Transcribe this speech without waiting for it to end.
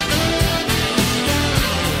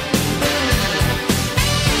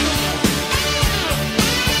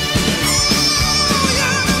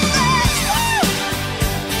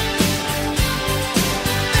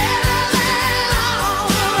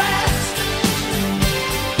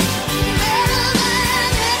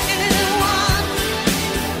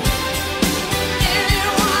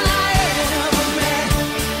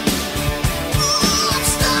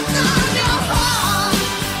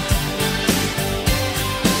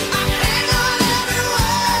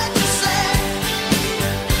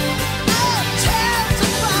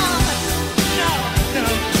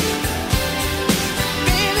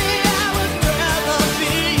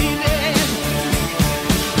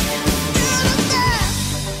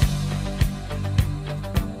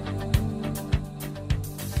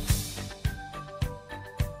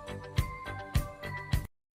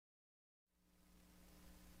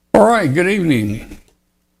right, good evening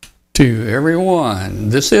to everyone.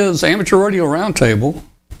 This is Amateur Radio Roundtable.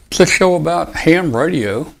 It's a show about ham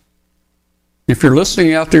radio. If you're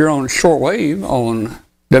listening out there on shortwave on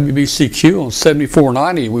WBCQ on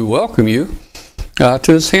 7490, we welcome you to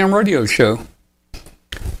this ham radio show.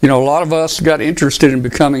 You know, a lot of us got interested in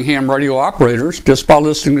becoming ham radio operators just by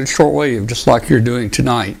listening to shortwave, just like you're doing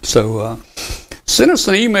tonight. So send us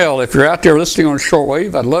an email if you're out there listening on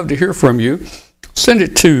shortwave. I'd love to hear from you. Send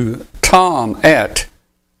it to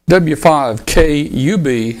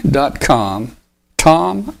tom@w5kub.com,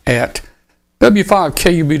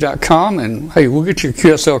 tom@w5kub.com, and hey, we'll get your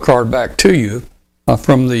QSL card back to you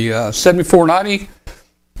from the 7490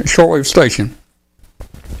 shortwave station.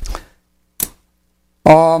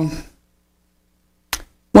 I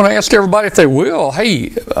want to ask everybody if they will,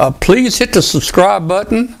 hey, please hit the subscribe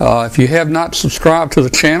button. If you have not subscribed to the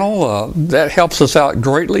channel, that helps us out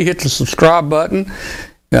greatly. Hit the subscribe button.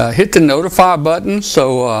 Hit the notify button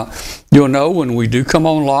so you'll know when we do come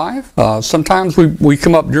on live. Sometimes we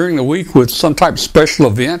come up during the week with some type of special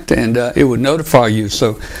event, and it would notify you.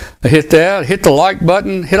 So hit that. Hit the like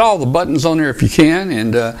button. Hit all the buttons on there if you can,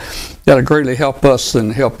 and that'll greatly help us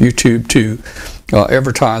and help YouTube to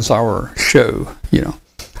advertise our show. You know.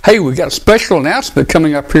 Hey, we got a special announcement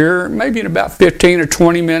coming up here, maybe in about 15 or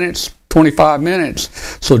 20 minutes, 25 minutes.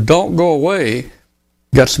 So don't go away.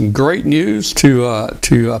 Got some great news to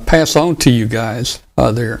pass on to you guys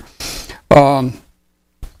there. Let's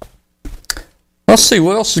see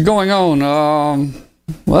what else is going on.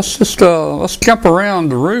 Let's jump around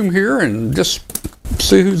the room here and just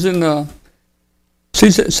see who's in the see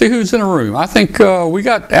who's in the room. I think we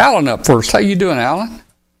got Alan up first. How you doing, Alan?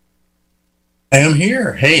 I am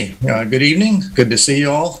here. Hey, good evening. Good to see you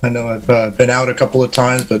all. I know I've been out a couple of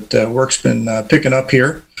times, but work's been picking up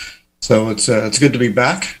here. So it's good to be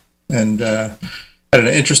back, and had an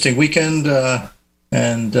interesting weekend,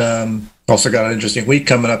 and also got an interesting week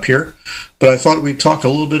coming up here. But I thought we'd talk a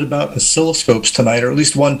little bit about oscilloscopes tonight, or at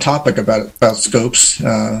least one topic about scopes.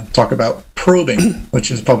 Talk about probing, which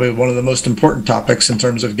is probably one of the most important topics in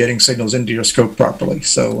terms of getting signals into your scope properly.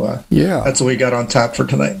 So yeah, that's what we got on tap for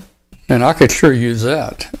tonight. And I could sure use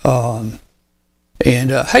that.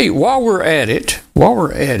 Hey, while we're at it,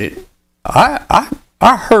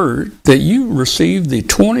 I heard that you received the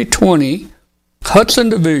 2020 Hudson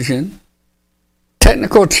Division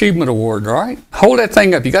Technical Achievement Award, right? Hold that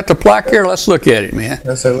thing up. You got the plaque here? Let's look at it,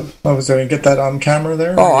 man. So I was going to get that on camera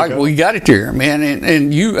there. We got it there, man.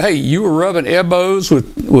 And you were rubbing elbows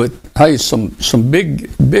with some big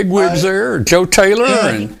wigs there, Joe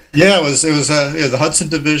Taylor, yeah. It was the Hudson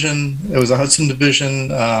Division. It was a Hudson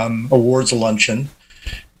Division awards luncheon.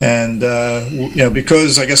 And,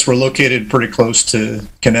 because I guess we're located pretty close to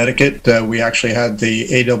Connecticut, we actually had the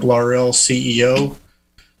ARRL CEO,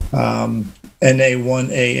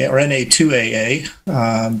 NA1AA or NA2AA,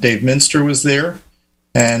 Dave Minster was there.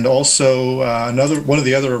 And also one of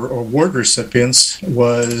the other award recipients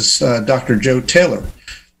was Dr. Joe Taylor,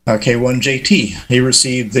 K1JT. He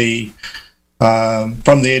received from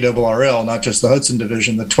the ARRL, not just the Hudson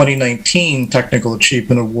Division, the 2019 Technical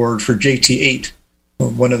Achievement Award for JT8.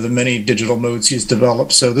 One of the many digital modes he's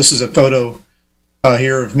developed. So this is a photo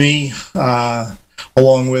here of me,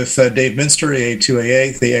 along with Dave Minster,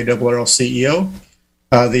 AA2AA, the ARRL CEO,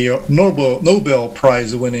 the Nobel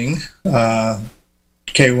Prize winning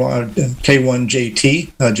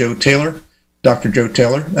K1JT, Joe Taylor, Dr. Joe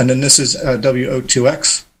Taylor, and then this is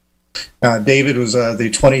WO2X. David was the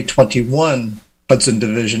 2021 Hudson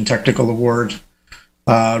Division Technical Award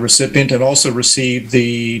recipient, and also received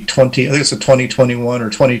the 2021 or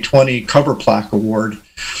 2020 Cover Plaque Award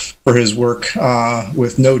for his work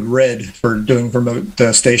with Node Red for doing remote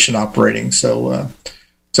station operating. So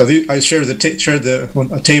I shared a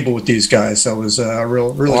table with these guys. So it was a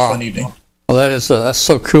really fun evening. Well, that's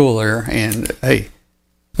so cool there. And hey,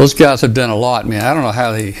 those guys have done a lot, man. I don't know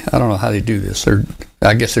how they do this.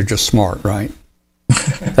 I guess they're just smart, right?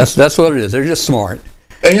 That's what it is. They're just smart.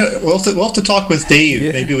 And, we'll have to talk with Dave.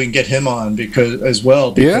 Yeah. Maybe we can get him on because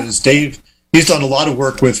Dave, he's done a lot of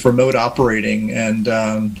work with remote operating, and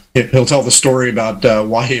he'll tell the story about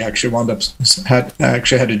why he actually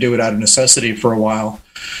had to do it out of necessity for a while,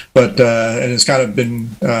 but and it's kind of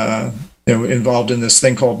been involved in this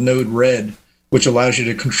thing called Node Red, which allows you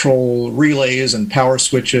to control relays and power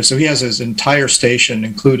switches. So he has his entire station,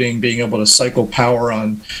 including being able to cycle power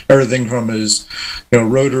on everything from his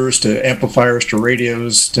rotors to amplifiers to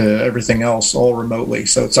radios to everything else, all remotely.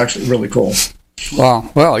 So it's actually really cool. Wow.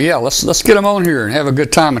 Well, yeah, let's get him on here and have a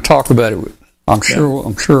good time and talk about it.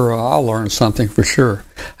 I'm sure I'll learn something for sure.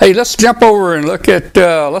 Hey, let's jump over and look at.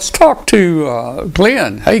 Let's talk to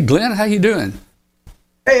Glenn. Hey, Glenn, how you doing?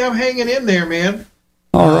 Hey, I'm hanging in there, man.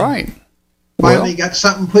 All right. Finally got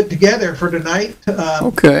something put together for tonight.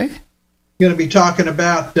 Okay. Going to be talking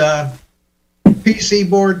about PC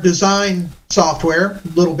board design software a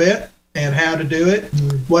little bit and how to do it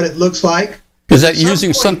and what it looks like. Is that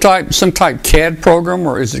using some type CAD program,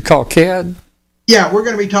 or is it called CAD? Yeah, we're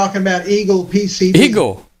going to be talking about Eagle PCB.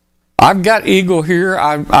 Eagle. I've got Eagle here.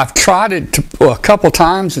 I've tried it a couple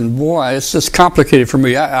times, and boy, it's just complicated for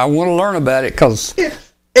me. I want to learn about it because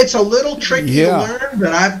it's a little tricky to learn,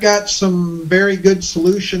 but I've got some very good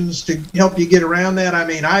solutions to help you get around that. I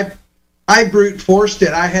mean, I brute forced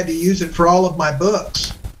it. I had to use it for all of my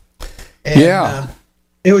books. And,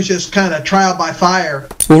 it was just kind of trial by fire.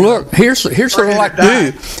 Well, look, here's what I like to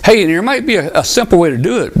do. Hey, and there might be a simple way to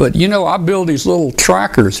do it, but I build these little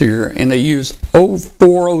trackers here, and they use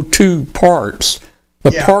 0402 parts.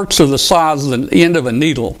 The parts are the size of the end of a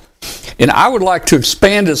needle. And I would like to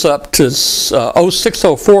expand this up to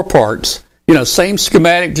 0604 parts. Same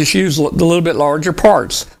schematic, just use a little bit larger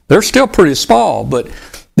parts. They're still pretty small, but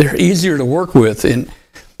they're easier to work with. And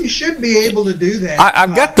you should be able to do that.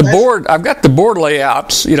 I've got the board. I've got the board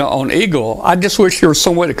layouts, on Eagle. I just wish there was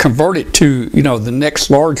some way to convert it to, the next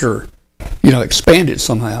larger, expand it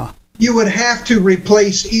somehow. You would have to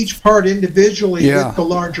replace each part individually with the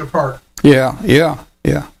larger part. Yeah.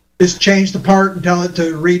 Just change the part and tell it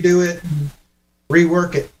to redo it and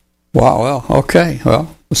rework it. Wow. Well, okay.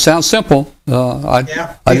 Well, it sounds simple. I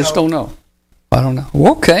just don't know. I don't know.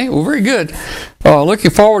 Well, okay. Well, very good. Looking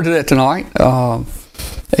forward to that tonight.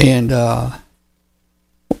 And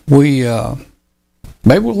we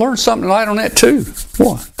maybe we'll learn something tonight on that too.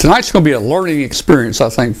 Boy, tonight's going to be a learning experience, I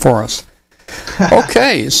think, for us.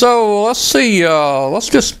 Okay, so let's see. Let's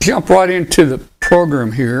just jump right into the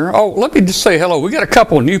program here. Oh, let me just say hello. We got a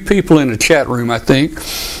couple of new people in the chat room, I think.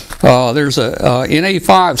 There's a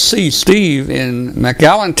NA5C Steve in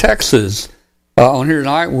McAllen, Texas, on here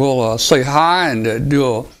tonight. We'll say hi and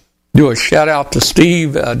do a shout out to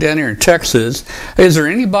Steve down here in Texas. Is there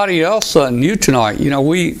anybody else new tonight?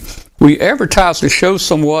 We advertised the show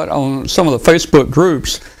somewhat on some of the Facebook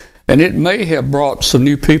groups, and it may have brought some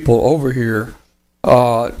new people over here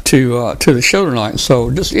to the show tonight. So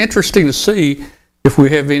just interesting to see if we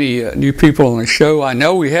have any new people on the show. I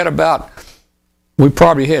know we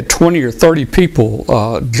probably had 20 or 30 people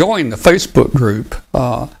join the Facebook group.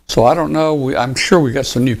 So I don't know. I'm sure we got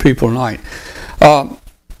some new people tonight. And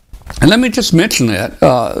let me just mention that,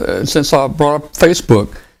 since I brought up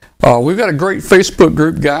Facebook, we've got a great Facebook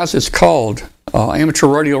group, guys. It's called Amateur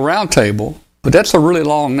Radio Roundtable, but that's a really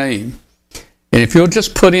long name. And if you'll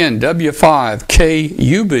just put in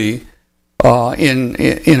W5KUB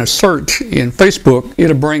in a search in Facebook,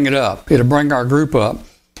 it'll bring it up. It'll bring our group up.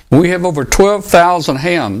 We have over 12,000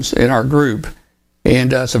 hams in our group,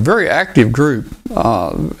 and it's a very active group.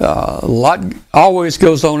 A lot always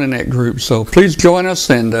goes on in that group, so please join us,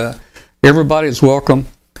 and everybody is welcome.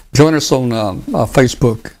 Join us on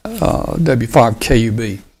Facebook,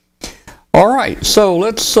 W5KUB. All right, so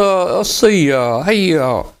let's see. Hey,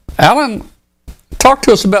 Alan, talk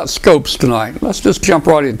to us about scopes tonight. Let's just jump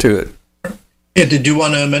right into it. Yeah, did you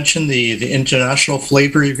want to mention the international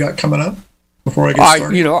flavor you've got coming up before I get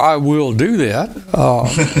started? I will do that,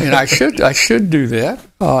 and I should do that.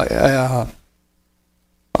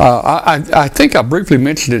 I think I briefly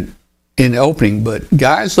mentioned it in the opening, but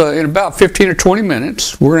guys, in about 15 or 20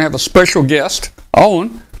 minutes, we're going to have a special guest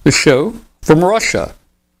on the show from Russia.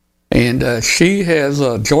 And she has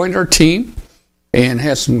joined our team and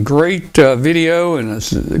has some great video and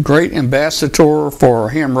is a great ambassador for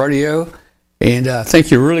ham radio. And I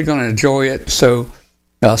think you're really going to enjoy it. So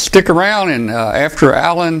stick around, and after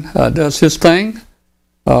Alan does his thing,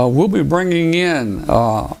 we'll be bringing in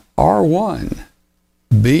R1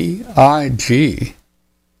 BIG.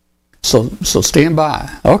 So stand by.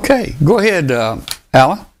 Okay, go ahead,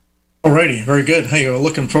 Alan. Alrighty, very good. Hey, we're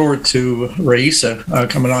looking forward to Raisa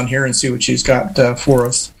coming on here and see what she's got for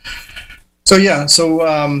us. So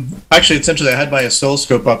actually, it's interesting. I had my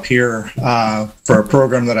oscilloscope up here for a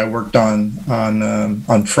program that I worked on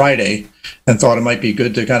Friday, and thought it might be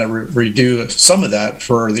good to kind of redo some of that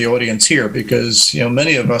for the audience here, because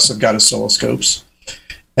many of us have got oscilloscopes.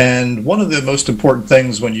 And one of the most important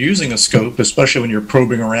things when using a scope, especially when you're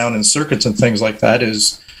probing around in circuits and things like that,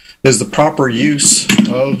 is the proper use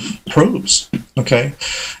of probes. Okay,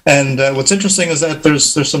 and what's interesting is that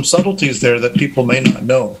there's some subtleties there that people may not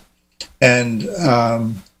know. And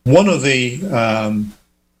one of the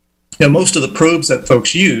most of the probes that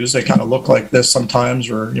folks use, they kind of look like this sometimes,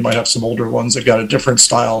 or you might have some older ones that got a different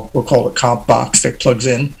style. We'll call it a comp box that plugs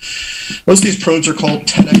in. Most of these probes are called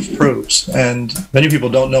 10X probes, and many people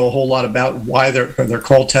don't know a whole lot about why they're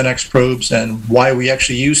called 10X probes and why we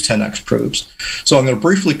actually use 10X probes. So I'm going to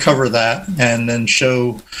briefly cover that and then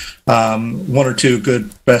show one or two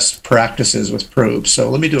good best practices with probes. So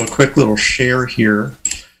let me do a quick little share here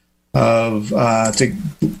to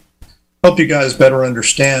help you guys better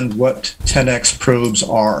understand what 10X probes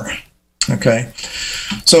are. Okay,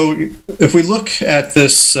 so if we look at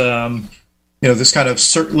this, this kind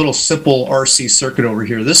of little simple RC circuit over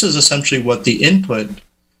here, this is essentially what the input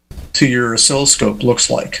to your oscilloscope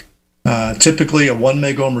looks like. Typically a 1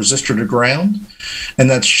 megohm resistor to ground, and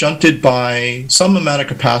that's shunted by some amount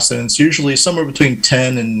of capacitance, usually somewhere between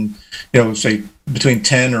 10 and, say between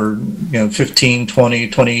 10 or 15, 20,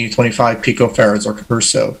 25 picofarads or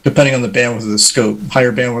so, depending on the bandwidth of the scope.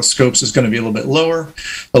 Higher bandwidth scopes is going to be a little bit lower.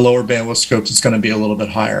 The lower bandwidth scopes is going to be a little bit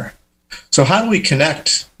higher. So how do we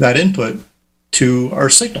connect that input to our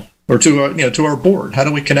signal, or to our board? How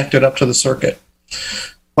do we connect it up to the circuit?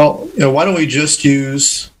 Well, why don't we just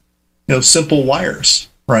use simple wires,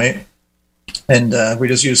 right? And we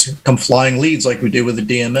just use come flying leads like we do with the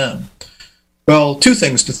DMM. Well, two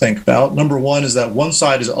things to think about. Number one is that one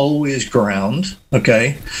side is always ground,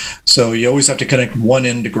 okay? So you always have to connect one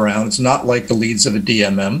end to ground. It's not like the leads of a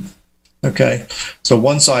DMM, okay? So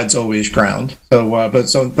one side's always ground. So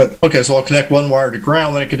I'll connect one wire to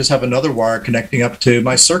ground, then I could just have another wire connecting up to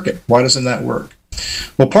my circuit. Why doesn't that work?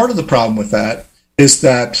 Well, part of the problem with that is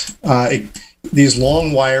that these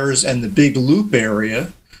long wires and the big loop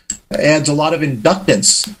area adds a lot of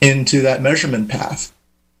inductance into that measurement path.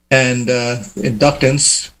 And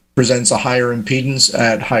inductance presents a higher impedance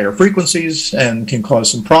at higher frequencies and can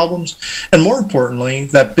cause some problems. And more importantly,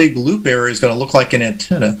 that big loop area is going to look like an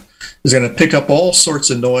antenna. It's going to pick up all sorts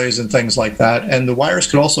of noise and things like that. And the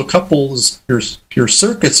wires could also couple your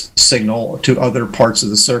circuit's signal to other parts of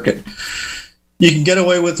the circuit. You can get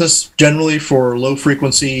away with this generally for low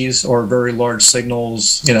frequencies or very large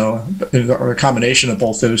signals, or a combination of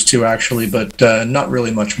both those two actually, but not really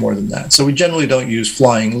much more than that. So we generally don't use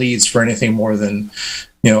flying leads for anything more than,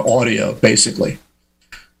 audio basically.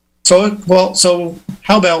 So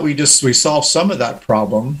how about we solve some of that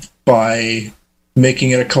problem by making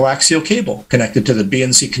it a coaxial cable connected to the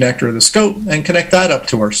BNC connector of the scope and connect that up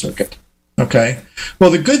to our circuit. Okay. Well,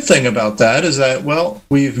 the good thing about that is that,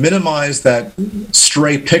 we've minimized that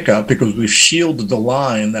stray pickup because we've shielded the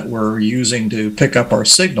line that we're using to pick up our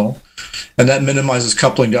signal, and that minimizes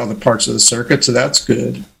coupling to other parts of the circuit, so that's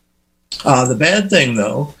good. The bad thing,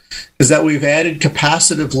 though, is that we've added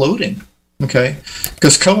capacitive loading, okay?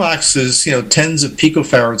 Because coax is, tens of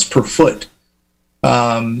picofarads per foot.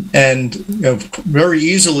 And very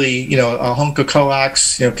easily, a hunk of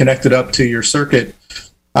coax, connected up to your circuit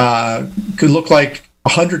could look like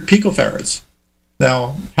 100 picofarads.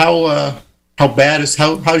 Now,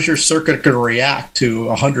 how's your circuit going to react to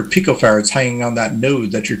 100 picofarads hanging on that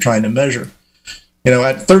node that you're trying to measure?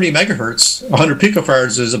 At 30 megahertz, 100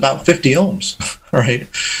 picofarads is about 50 ohms, right?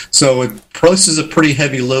 So it places a pretty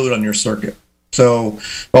heavy load on your circuit. So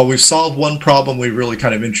while we've solved one problem, we really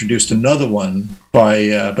kind of introduced another one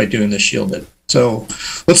by doing the shielded. So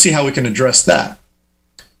let's see how we can address that.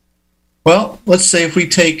 Well, let's say if we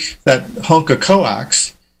take that hunk of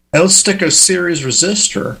coax and let's stick a series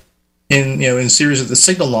resistor in series of the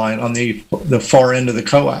signal line on the far end of the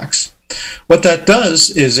coax. What that does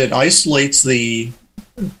is it isolates the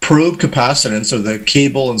probe capacitance, or the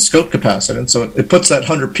cable and scope capacitance, so it puts that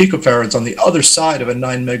 100 picofarads on the other side of a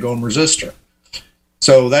 9 megohm resistor.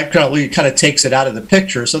 So that kind of takes it out of the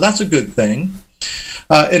picture, so that's a good thing.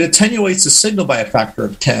 It attenuates the signal by a factor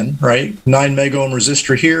of 10, right? 9 megohm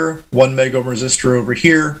resistor here, 1 megohm resistor over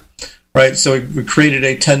here, right? So we created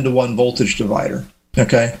a 10-to-1 voltage divider,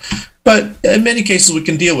 okay? But in many cases, we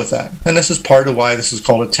can deal with that. And this is part of why this is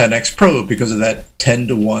called a 10X probe, because of that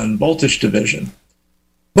 10-to-1 voltage division.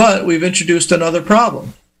 But we've introduced another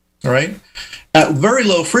problem, all right? At very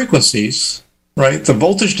low frequencies, right, the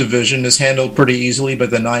voltage division is handled pretty easily by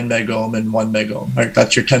the 9 megohm and 1 megohm, right?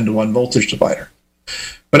 That's your 10-to-1 voltage divider.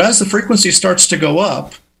 But as the frequency starts to go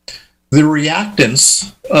up, the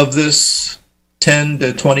reactance of this 10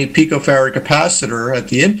 to 20 picofarad capacitor at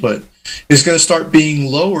the input is going to start being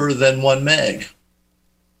lower than 1 meg.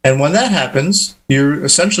 And when that happens, you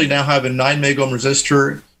essentially now have a 9 megohm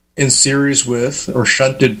resistor in series with, or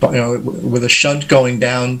shunted, with a shunt going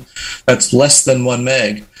down that's less than 1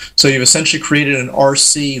 meg. So you've essentially created an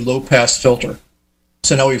RC low-pass filter.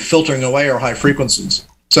 So now we're filtering away our high frequencies.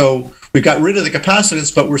 So we got rid of the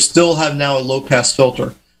capacitance, but we still have now a low-pass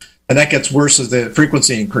filter. and that gets worse as the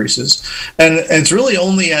frequency increases. And it's really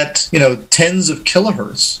only at, tens of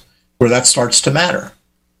kilohertz where that starts to matter.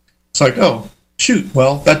 It's like, oh, shoot,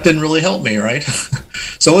 well, that didn't really help me, right?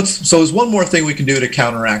 So there's one more thing we can do to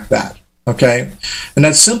counteract that, okay? And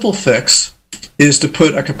that simple fix is to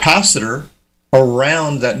put a capacitor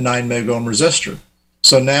around that 9 megohm resistor.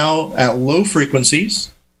 So now at low frequencies,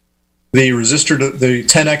 the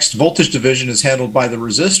 10x voltage division is handled by the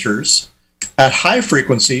resistors. At high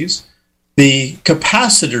frequencies, the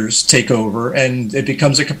capacitors take over and it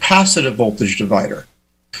becomes a capacitive voltage divider.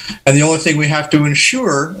 And the only thing we have to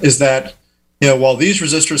ensure is that, while these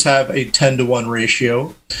resistors have a 10-to-1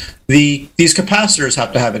 ratio, these capacitors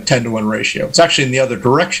have to have a 10-to-1 ratio. It's actually in the other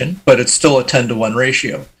direction, but it's still a 10-to-1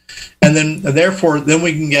 ratio. And therefore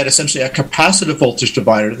we can get essentially a capacitive voltage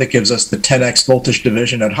divider that gives us the 10x voltage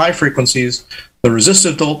division at high frequencies. The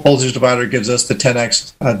resistive voltage divider gives us the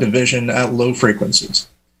 10x division at low frequencies.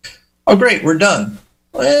 Oh, great, we're done.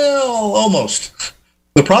 Well, almost.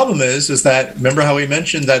 The problem is that, remember how we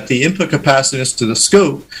mentioned that the input capacitance to the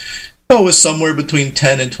scope is somewhere between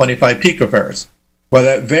 10 and 25 picofarads. Well,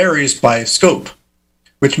 that varies by scope,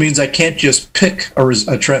 which means I can't just pick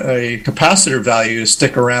a capacitor value to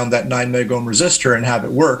stick around that 9 megohm resistor and have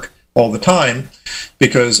it work all the time,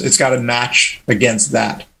 because it's got to match against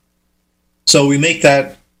that. So we make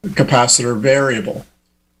that capacitor variable.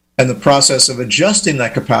 And the process of adjusting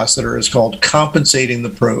that capacitor is called compensating the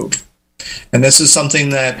probe. And this is something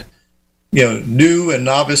that new and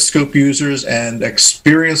novice scope users and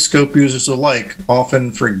experienced scope users alike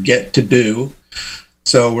often forget to do.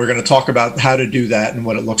 So we're going to talk about how to do that and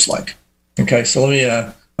what it looks like. Okay, so let me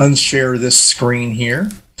unshare this screen here.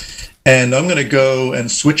 And I'm going to go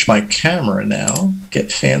and switch my camera now,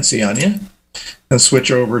 get fancy on you, and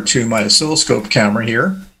switch over to my oscilloscope camera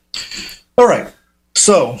here. All right,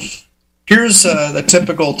 so here's the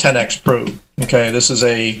typical 10x probe. Okay, this is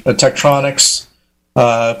a Tektronix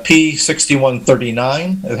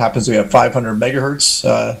P6139. It happens to be a 500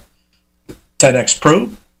 megahertz 10x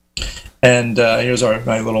probe. And here's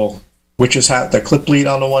my little witch's hat, the clip lead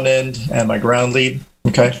on the one end, and my ground lead.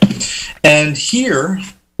 Okay, and here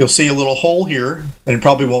you'll see a little hole here, and it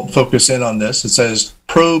probably won't focus in on this. It says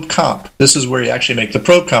probe comp. This is where you actually make the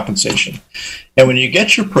probe compensation. And when you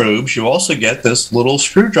get your probes, you also get this little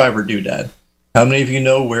screwdriver doodad. How many of you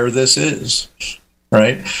know where this is?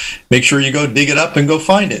 Right? Make sure you go dig it up and go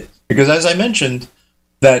find it. Because as I mentioned,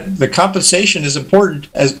 that the compensation is important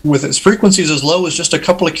with its frequencies as low as just a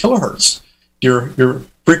couple of kilohertz. Your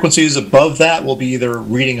frequencies above that will be either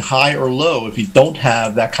reading high or low if you don't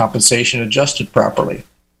have that compensation adjusted properly.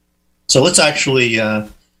 So let's actually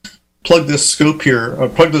plug this scope here, or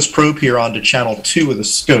plug this probe here onto channel 2 of the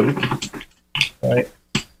scope. Right?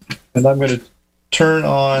 And I'm going to turn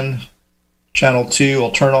on channel 2.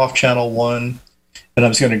 I'll turn off channel 1. And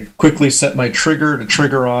I'm just going to quickly set my trigger to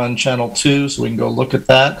trigger on channel 2 so we can go look at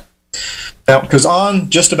that. Now, because on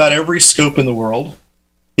just about every scope in the world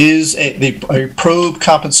is a probe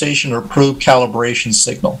compensation or probe calibration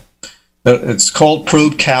signal. It's called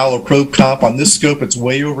probe cal or probe comp. On this scope, it's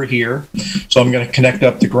way over here. So I'm going to connect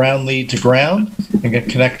up the ground lead to ground. I'm going to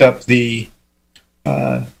connect up the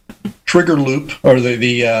trigger loop or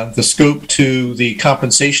the scope to the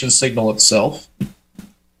compensation signal itself.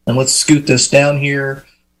 And let's scoot this down here,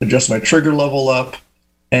 adjust my trigger level up,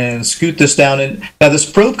 and scoot this down. And now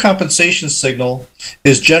this probe compensation signal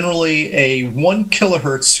is generally a 1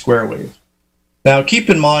 kilohertz square wave. Now keep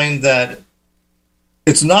in mind that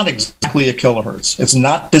it's not exactly a kilohertz. It's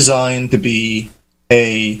not designed to be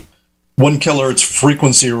a 1 kilohertz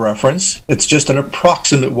frequency reference. It's just an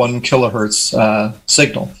approximate 1 kilohertz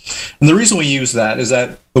signal. And the reason we use that is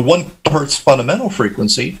that the 1 kilohertz fundamental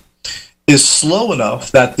frequency is slow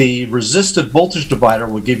enough that the resistive voltage divider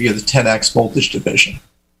will give you the 10x voltage division.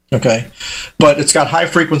 Okay, but it's got high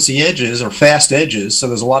frequency edges or fast edges, so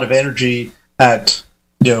there's a lot of energy at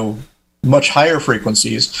much higher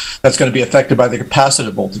frequencies that's going to be affected by the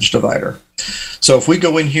capacitive voltage divider. So if we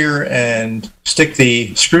go in here and stick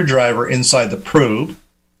the screwdriver inside the probe,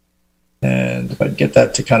 and if I get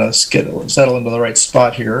that to kind of settle into the right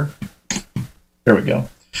spot here, there we go.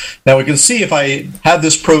 Now we can see if I have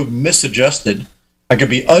this probe misadjusted, I could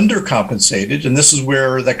be undercompensated, and this is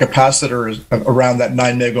where the capacitor around that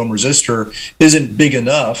 9 megohm resistor isn't big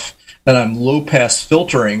enough, and I'm low pass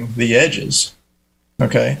filtering the edges.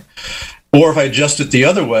 Okay, or if I adjust it the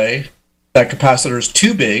other way, that capacitor is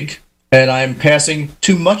too big, and I'm passing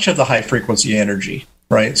too much of the high frequency energy,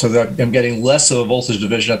 right? So that I'm getting less of a voltage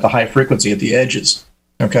division at the high frequency at the edges.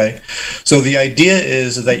 Okay, so the idea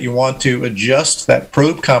is that you want to adjust that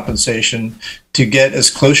probe compensation to get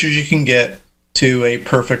as close as you can get to a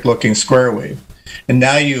perfect looking square wave. And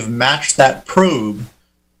now you've matched that probe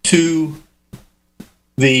to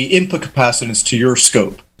the input capacitance to your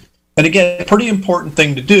scope. And again, a pretty important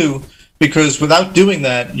thing to do, because without doing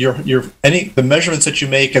that, the measurements that you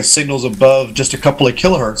make at signals above just a couple of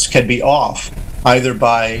kilohertz can be off, either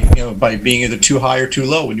by being either too high or too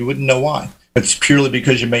low, and you wouldn't know why. It's purely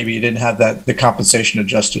because you didn't have the compensation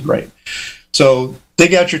adjusted right. So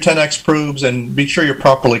dig out your 10x probes and be sure you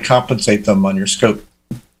properly compensate them on your scope.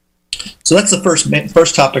 So that's the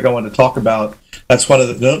first topic I want to talk about. That's one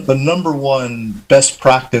of the number one best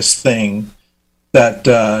practice thing that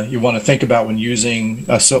you want to think about when using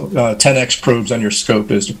 10x probes on your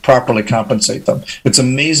scope, is to properly compensate them. It's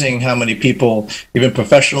amazing how many people, even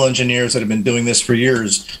professional engineers that have been doing this for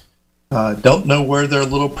years, don't know where their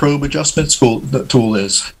little probe adjustment tool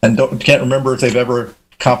is, and can't remember if they've ever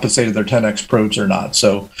compensated their 10x probes or not.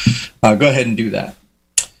 So go ahead and do that.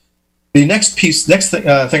 The next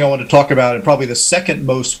thing I want to talk about, and probably the second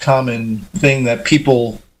most common thing that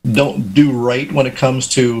people don't do right when it comes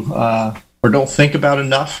to, or don't think about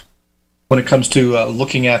enough when it comes to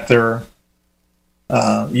looking at their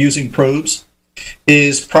using probes,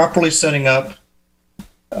 is properly setting up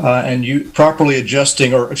and properly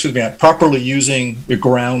adjusting, properly using the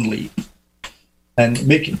ground lead and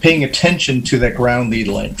paying attention to that ground lead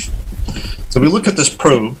length. So we look at this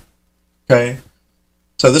probe, okay?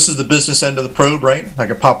 So this is the business end of the probe, right? I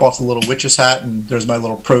could pop off the little witch's hat, and there's my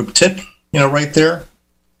little probe tip, right there.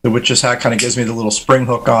 The witch's hat kind of gives me the little spring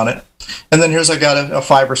hook on it. And then I got a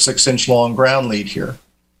 5 or 6 inch long ground lead here.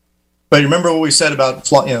 But remember what we said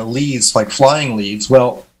about leads, like flying leads?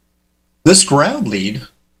 Well, this ground lead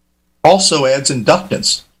also adds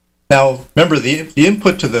inductance. Now, remember the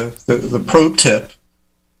input to the probe tip,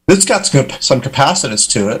 it's got some capacitance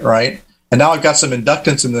to it, right? And now I've got some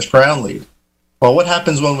inductance in this ground lead. Well, what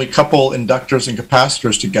happens when we couple inductors and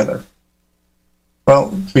capacitors together?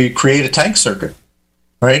 Well, we create a tank circuit,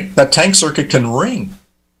 right? That tank circuit can ring,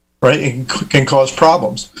 right? It can cause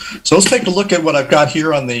problems. So let's take a look at what I've got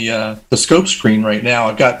here on the scope screen right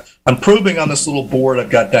now. I'm probing on this little board I've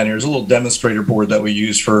got down here. It's a little demonstrator board that we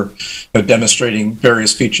use for demonstrating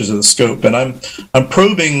various features of the scope. And I'm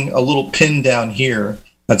probing a little pin down here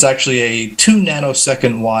that's actually a 2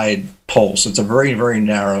 nanosecond wide pulse. It's a very, very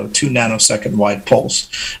narrow 2 nanosecond wide pulse.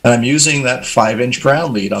 And I'm using that 5 inch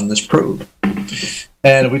ground lead on this probe.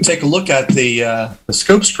 And if we take a look at the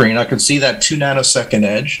scope screen, I can see that 2 nanosecond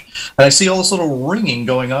edge. And I see all this little ringing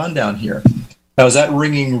going on down here. Now, is that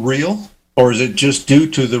ringing real? Or is it just due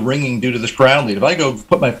to the ringing due to this ground lead? If I go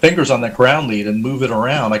put my fingers on that ground lead and move it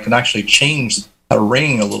around, I can actually change that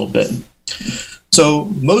ringing a little bit. So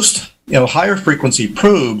most higher frequency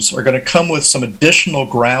probes are going to come with some additional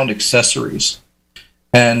ground accessories.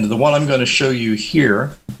 And the one I'm going to show you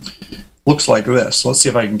here looks like this. Let's see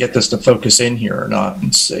if I can get this to focus in here or not.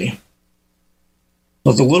 Let's see.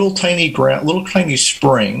 So it's a little tiny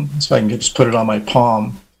spring. Let's see if I can just put it on my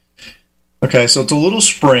palm. Okay, so it's a little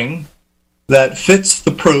spring that fits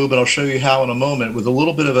the probe, and I'll show you how in a moment, with a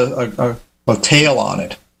little bit of a tail on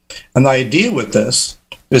it. And the idea with this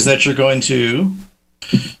is that you're going to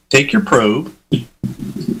take your probe,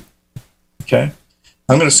 okay?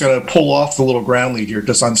 I'm just going to pull off the little ground lead here. It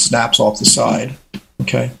just unsnaps off the side,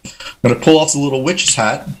 okay? I'm going to pull off the little witch's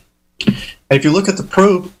hat. And if you look at the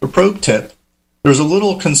probe tip, there's a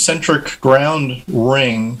little concentric ground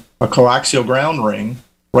ring, a coaxial ground ring,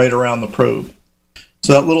 right around the probe.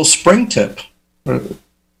 So that little spring tip,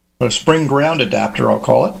 or spring ground adapter, I'll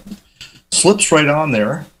call it, slips right on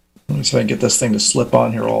there. Let me see if I can get this thing to slip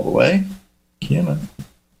on here all the way. There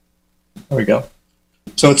we go.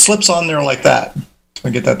 So it slips on there like that. I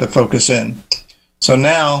get that to focus in. So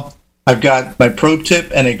now I've got my probe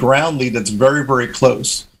tip and a ground lead that's very, very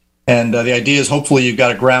close. And the idea is hopefully you've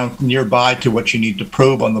got a ground nearby to what you need to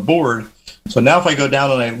probe on the board. So now if I go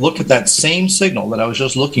down and I look at that same signal that I was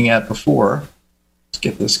just looking at before, let's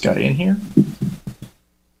get this guy in here.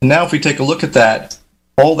 And now if we take a look at that,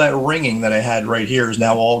 all that ringing that I had right here is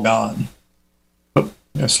now all gone. Oh,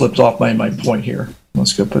 I slipped off my point here.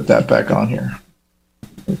 Let's go put that back on here.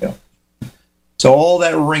 There we go. So all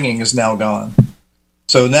that ringing is now gone.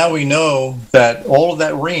 So now we know that all of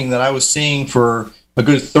that ringing that I was seeing for a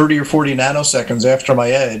good 30 or 40 nanoseconds after my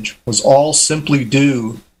edge was all simply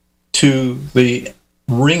due to the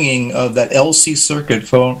ringing of that LC circuit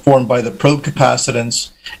formed by the probe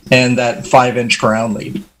capacitance and that 5 inch ground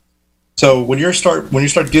lead. So when you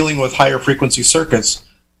start dealing with higher frequency circuits,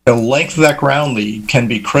 the length of that ground lead can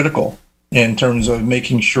be critical in terms of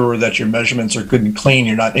making sure that your measurements are good and clean.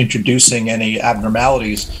 You're not introducing any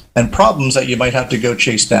abnormalities and problems that you might have to go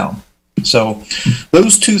chase down. So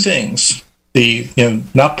those two things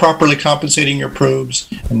not properly compensating your probes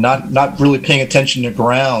and not really paying attention to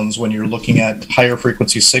grounds when you're looking at higher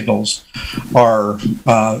frequency signals are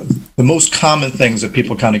the most common things that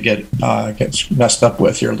people kind of get messed up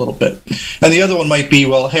with here a little bit. And the other one might be,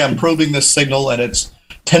 well, hey, I'm probing this signal and it's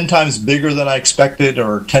 10 times bigger than I expected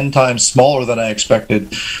or 10 times smaller than I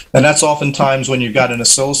expected. And that's oftentimes when you've got an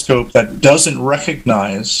oscilloscope that doesn't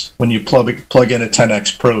recognize when you plug in a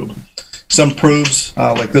 10x probe. Some probes,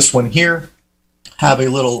 like this one here, have a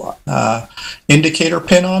little indicator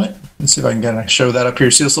pin on it. Let's see if I can show that up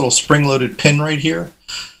here. See this little spring-loaded pin right here?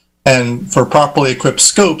 And for properly equipped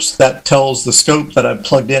scopes, that tells the scope that I've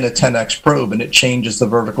plugged in a 10x probe, and it changes the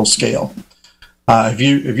vertical scale.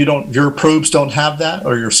 If your probes don't have that,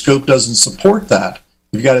 or your scope doesn't support that,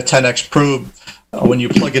 you've got a 10x probe. When you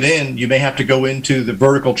plug it in, you may have to go into the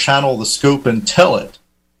vertical channel of the scope and tell it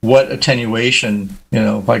what attenuation.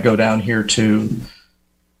 If I go down here to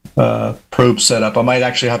probe setup, I might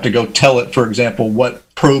actually have to go tell it, for example,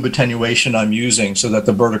 what probe attenuation I'm using so that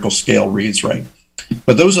the vertical scale reads right.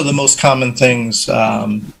 But those are the most common things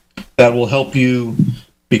that will help you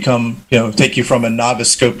take you from a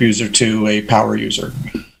novice scope user to a power user.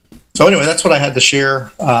 So anyway, that's what I had to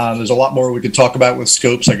share. There's a lot more we could talk about with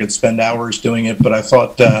scopes. I could spend hours doing it, but I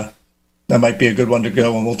thought that might be a good one to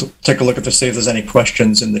go, and we'll take a look at see if there's any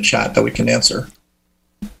questions in the chat that we can answer.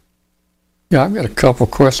 Yeah, I've got a couple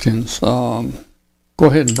questions. Go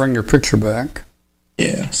ahead and bring your picture back.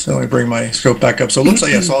 Yeah, so let me bring my scope back up. So it looks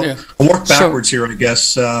like, I'll work backwards here, I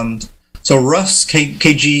guess. So Russ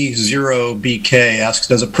KG0BK asks,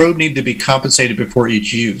 does a probe need to be compensated before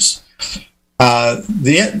each use?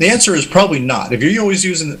 The answer is probably not. If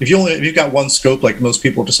you've got one scope, like most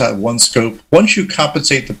people just have one scope, once you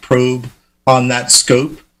compensate the probe on that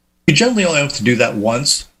scope, you generally only have to do that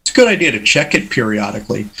once. It's a good idea to check it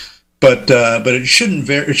periodically. But it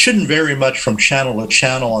shouldn't vary much from channel to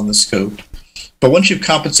channel on the scope. But once you've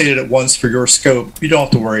compensated it once for your scope, you don't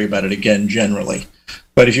have to worry about it again generally.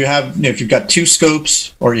 But if you've got two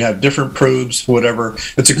scopes or you have different probes, whatever,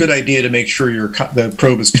 it's a good idea to make sure the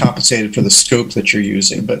probe is compensated for the scope that you're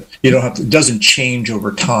using. But it doesn't change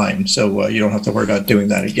over time, so you don't have to worry about doing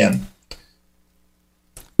that again.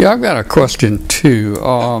 Yeah, I've got a question too.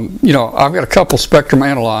 I've got a couple spectrum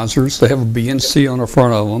analyzers. They have a BNC on the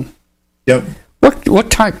front of them. Yep.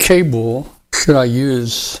 What type cable should I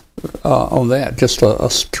use on that? Just a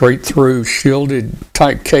straight through shielded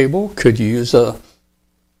type cable? Could you use a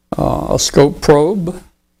scope probe?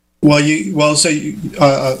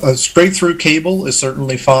 A straight through cable is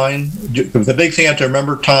certainly fine. The big thing you have to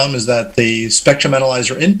remember, Tom, is that the spectrum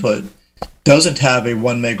analyzer input doesn't have a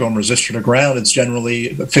 1 megohm resistor to ground. It's generally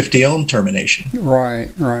a 50 ohm termination. Right.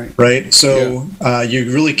 So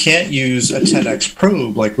you really can't use a 10x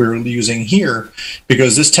probe like we're using here,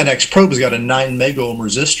 because this 10x probe has got a 9 megohm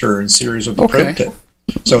resistor in series with the probe tip.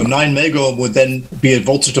 So 9 megohm would then be a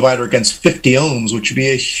voltage divider against 50 ohms, which would be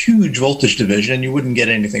a huge voltage division, and you wouldn't get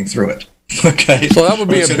anything through it. Okay. So that would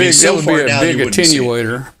be a big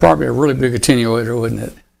attenuator. Probably a really big attenuator, wouldn't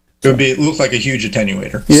it? It look like a huge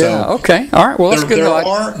attenuator. Yeah. So okay. All right. Well, that's good. There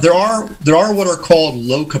are what are called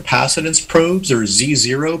low capacitance probes, or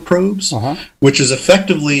Z0 probes, which is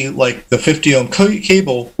effectively like the 50 ohm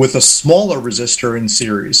cable with a smaller resistor in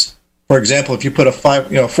series. For example, if you put a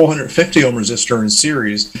 450 ohm resistor in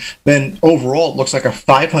series, then overall it looks like a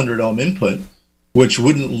 500 ohm input, which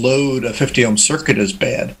wouldn't load a 50 ohm circuit as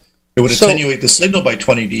bad. It would attenuate the signal by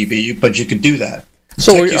 20 dB, but you could do that.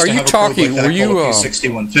 So are you talking? Were you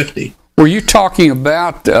 6150? Were you talking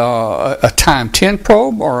about a time 10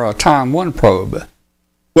 probe or a time 1 probe?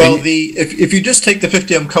 Well, if you just take the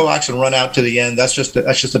 50 ohm coax and run out to the end, that's just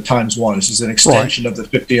a times 1. This is an extension of the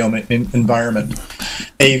 50 ohm environment.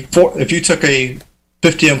 If you took a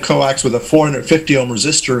 50 ohm coax with a 450 ohm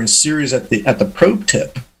resistor in series at the probe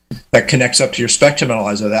tip that connects up to your spectrum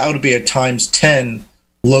analyzer, that would be a times 10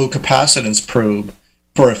 low capacitance probe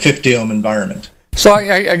for a 50 ohm environment. So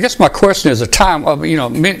I guess my question is a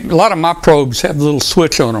lot of my probes have a little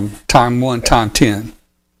switch on them, time 1, time 10.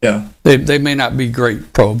 Yeah. They may not be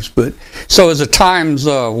great probes, but so as a times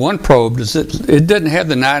 1 probe, it doesn't have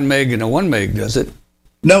the 9 meg and a 1 meg, does it?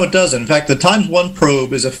 No, it doesn't. In fact, the times 1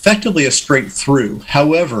 probe is effectively a straight through.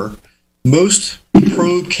 However, most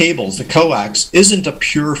probe cables, the coax, isn't a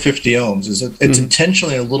pure 50 ohms. It's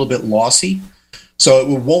intentionally a little bit lossy. So it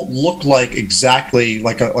won't look like exactly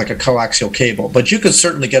like a coaxial cable, but you could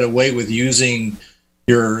certainly get away with using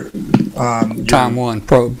your time 1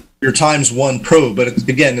 probe. Your times 1 probe, but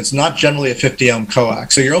it's not generally a 50 ohm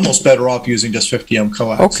coax. So you're almost better off using just 50 ohm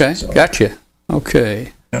coax. Okay, gotcha.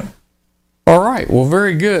 Okay. Yeah. All right. Well,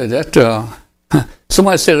 very good. That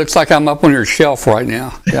Somebody said it looks like I'm up on your shelf right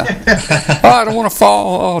now. Yeah. Oh, I don't want to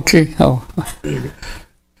fall. Oh, gee. Oh.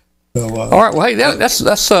 So, all right. Well, hey,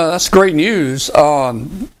 that's great news. I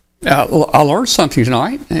learned something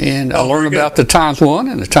tonight, and I learned about the times 1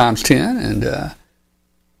 and the times 10, and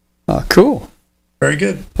cool. Very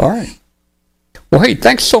good. All right. Well, hey,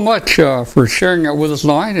 thanks so much for sharing that with us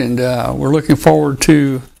tonight, and we're looking forward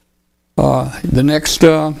to the next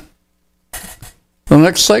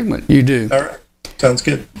segment you do. All right. Sounds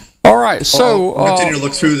good. All right. So I'll continue to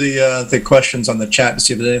look through the questions on the chat to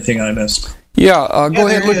see if there's anything I missed. Yeah, go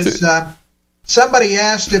ahead. Somebody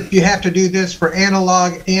asked if you have to do this for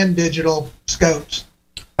analog and digital scopes.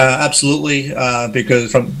 Absolutely,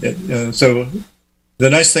 because so the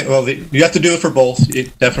nice thing, you have to do it for both.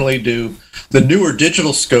 You definitely do. The newer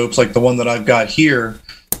digital scopes, like the one that I've got here,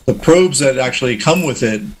 the probes that actually come with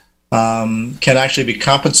it can actually be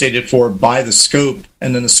compensated for by the scope,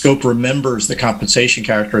 and then the scope remembers the compensation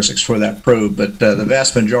characteristics for that probe. But the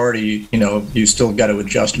vast majority, you still got to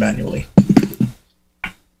adjust manually.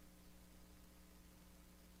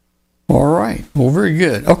 All right. Well, very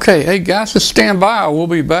good. Okay. Hey, guys, just stand by. We'll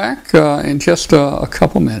be back in just a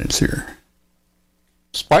couple minutes here.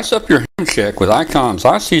 Spice up your ham shack with ICOM's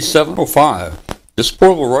IC705. This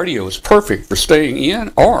portable radio is perfect for staying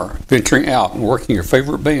in or venturing out and working your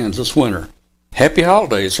favorite bands this winter. Happy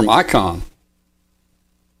holidays from ICOM.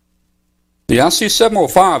 The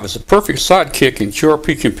IC705 is a perfect sidekick and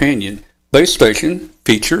QRP companion. Base station,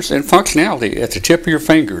 features, and functionality at the tip of your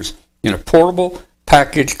fingers in a portable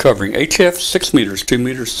package covering HF 6 meters, 2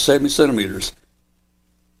 meters, 70 centimeters.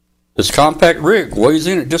 This compact rig weighs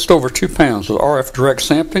in at just over 2 pounds with RF direct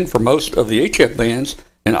sampling for most of the HF bands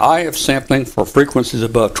and IF sampling for frequencies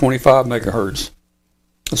above 25 megahertz.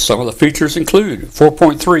 Some of the features include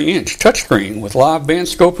 4.3-inch touchscreen with live band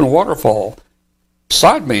scope and waterfall,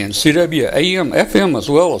 sideband CW, AM, FM, as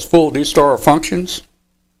well as full D-Star functions.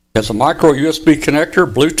 Has a micro USB connector,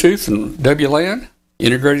 Bluetooth, and WLAN.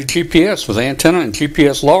 Integrated GPS with antenna and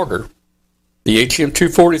GPS logger. The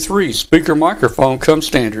HM243 speaker microphone comes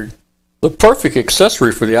standard. The perfect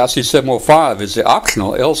accessory for the IC705 is the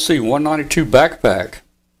optional LC192 backpack.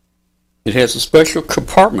 It has a special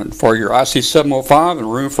compartment for your IC705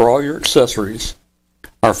 and room for all your accessories.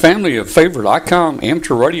 Our family of favorite ICOM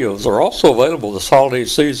amateur radios are also available this holiday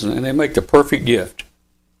season, and they make the perfect gift.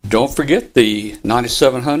 Don't forget the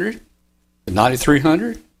 9700, the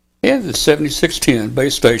 9300, and the 7610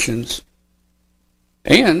 base stations,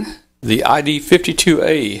 and the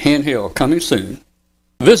ID52A handheld coming soon.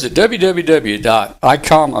 Visit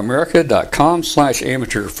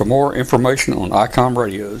www.icomamerica.com/amateur for more information on ICOM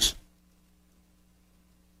radios.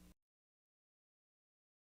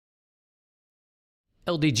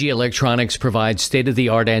 LDG Electronics provides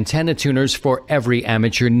state-of-the-art antenna tuners for every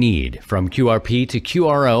amateur need. From QRP to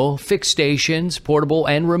QRO, fixed stations, portable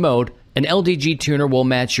and remote, an LDG tuner will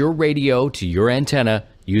match your radio to your antenna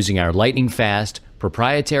using our lightning-fast,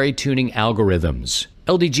 proprietary tuning algorithms.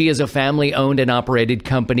 LDG is a family-owned and operated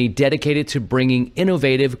company dedicated to bringing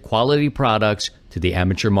innovative, quality products to the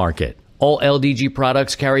amateur market. All LDG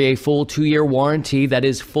products carry a full 2-year warranty that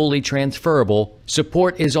is fully transferable.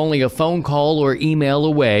 Support is only a phone call or email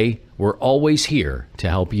away. We're always here to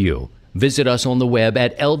help you. Visit us on the web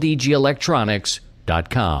at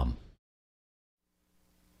ldgelectronics.com.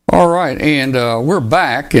 All right, and we're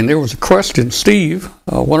back, and there was a question. Steve,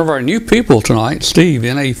 one of our new people tonight, Steve,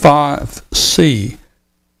 NA5C,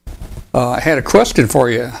 had a question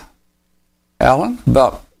for you, Alan,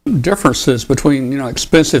 about differences between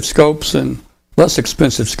expensive scopes and less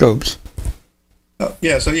expensive scopes.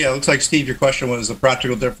 It looks like, Steve, your question was the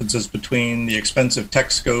practical differences between the expensive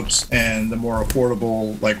tech scopes and the more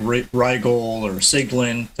affordable, like Rigol or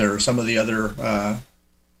Siglent or some of the other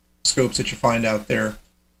scopes that you find out there.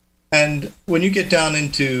 And when you get down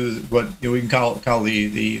into what we can call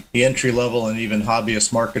the entry level and even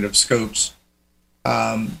hobbyist market of scopes,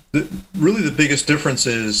 really the biggest difference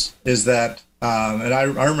is that, and I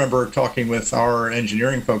remember talking with our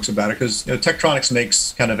engineering folks about it, because Tektronix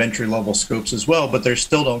makes kind of entry level scopes as well, but they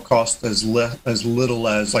still don't cost as little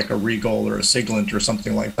as like a Rigol or a Siglent or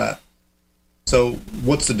something like that. So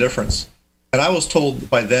what's the difference? And I was told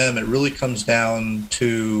by them it really comes down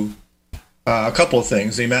to a couple of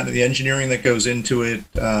things: the amount of the engineering that goes into it,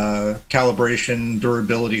 calibration,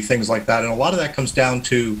 durability, things like that. And a lot of that comes down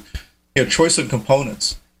to choice of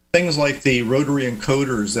components. Things like the rotary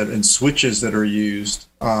encoders and switches that are used,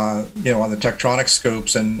 on the Tektronix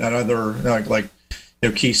scopes and other like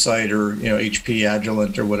Keysight or HP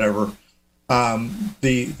Agilent or whatever. those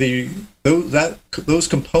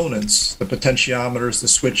components, the potentiometers, the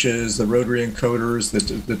switches, the rotary encoders,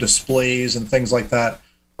 the displays, and things like that,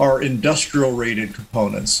 are industrial rated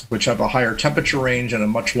components, which have a higher temperature range and a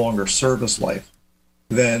much longer service life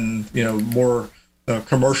than more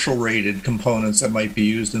commercial rated components that might be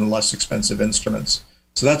used in less expensive instruments.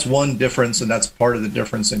 So that's one difference, and that's part of the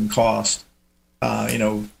difference in cost.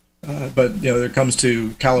 But there comes to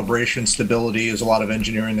calibration, stability. There's a lot of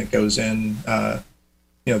engineering that goes in,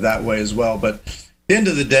 that way as well. But at the end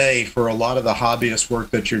of the day, for a lot of the hobbyist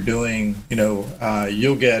work that you're doing,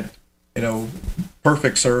 you'll get,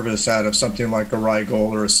 perfect service out of something like a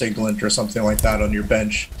Rigol or a Siglent or something like that on your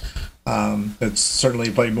bench. It's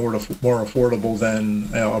certainly probably more affordable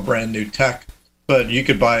than a brand new tech. But you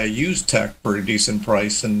could buy a used tech for a decent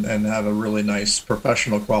price and have a really nice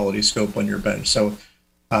professional quality scope on your bench. So.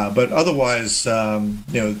 But otherwise,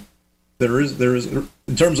 there is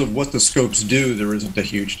in terms of what the scopes do, there isn't a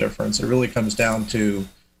huge difference. It really comes down to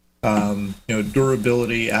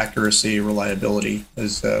durability, accuracy, reliability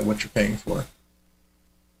is what you're paying for.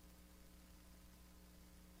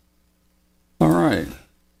 All right.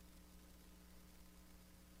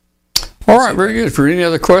 All right, very good. For any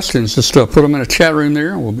other questions, just put them in the chat room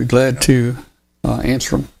there, and we'll be glad to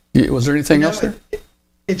answer them. Was there anything else there?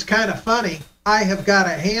 It's kind of funny. I have got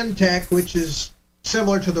a Handtech, which is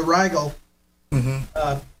similar to the Rigol.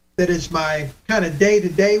 That is my kind of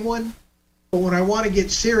day-to-day one. But when I want to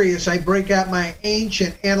get serious, I break out my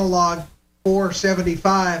ancient analog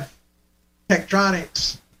 475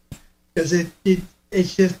 Tektronix, because it's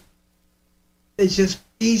just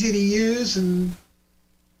easy to use and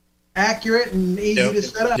accurate and easy to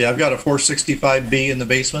set up. Yeah, I've got a 465B in the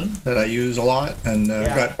basement that I use a lot, and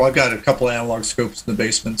I've got a couple of analog scopes in the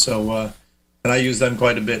basement, so and I use them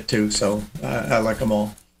quite a bit too. So I like them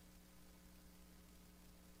all.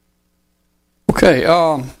 Okay,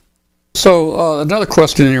 so another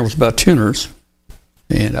question in here was about tuners,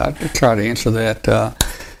 and I try to answer that.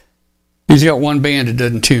 He's got one band that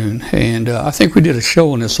doesn't tune, and I think we did a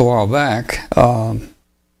show on this a while back on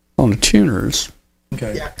the tuners.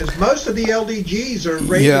 Okay. Yeah, because most of the LDGs are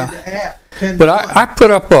rated at 10. But I put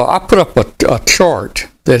up a chart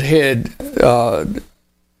that had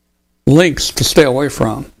links to stay away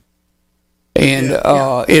from, and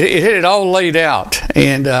it had it all laid out.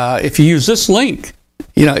 And if you use this link,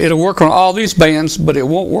 it'll work on all these bands, but it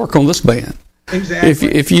won't work on this band.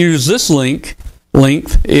 Exactly. If you use this length,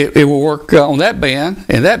 it will work on that band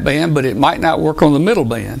and that band, but it might not work on the middle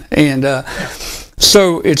band. And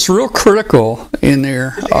so it's real critical in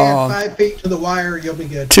there. Just add 5 feet to the wire, you'll be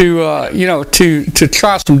good. To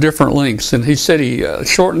try some different lengths. And he said he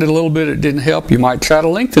shortened it a little bit. It didn't help. You might try to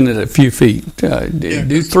lengthen it a few feet.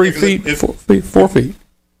 Do 3 feet, 4 feet.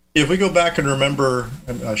 If we go back and remember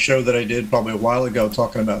a show that I did probably a while ago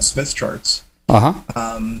talking about Smith charts.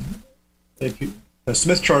 The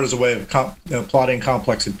Smith chart is a way of plotting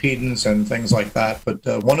complex impedance and things like that. But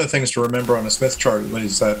one of the things to remember on a Smith chart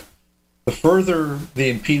is that the further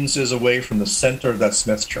the impedance is away from the center of that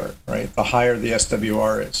Smith chart, right, the higher the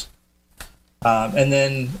SWR is. And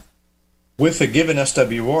then with a given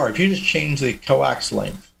SWR, if you just change the coax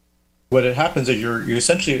length, what happens is you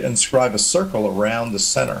essentially inscribe a circle around the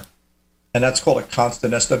center, and that's called a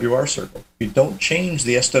constant SWR circle. You don't change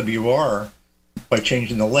the SWR by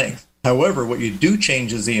changing the length. However, what you do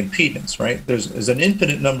change is the impedance, right? There's an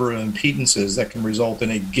infinite number of impedances that can result in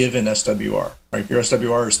a given SWR, right? If your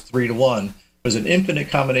SWR is 3 to 1, there's an infinite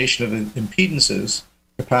combination of impedances,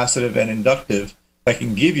 capacitive and inductive, that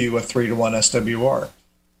can give you a 3 to 1 SWR.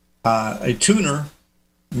 A tuner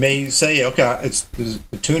may say, okay,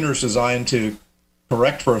 the tuner is designed to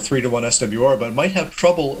correct for a 3 to 1 SWR, but it might have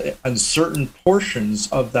trouble on certain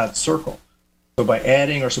portions of that circle. So by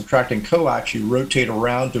adding or subtracting coax, you rotate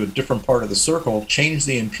around to a different part of the circle, change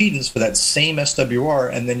the impedance for that same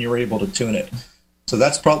SWR, and then you're able to tune it. So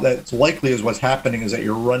that's likely is what's happening, is that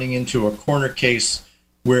you're running into a corner case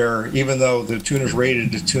where even though the tuner's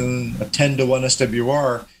rated to tune a 10 to 1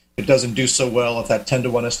 SWR, it doesn't do so well if that 10 to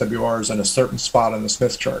 1 SWR is in a certain spot on the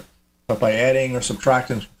Smith chart. But by adding or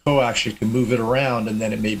subtracting coax, you can move it around, and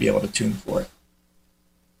then it may be able to tune for it.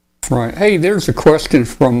 Right. Hey, there's a question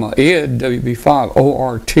from Ed,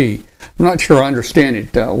 WB5ORT. I'm not sure I understand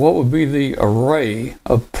it. What would be the array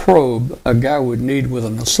of probe a guy would need with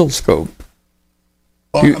an oscilloscope?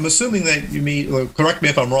 Well, I'm assuming that you mean, well, correct me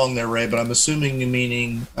if I'm wrong there, Ray, but I'm assuming you're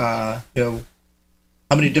meaning, how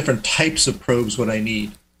many different types of probes would I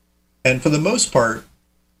need? And for the most part,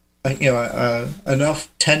 enough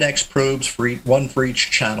 10x probes for one for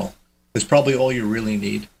each channel is probably all you really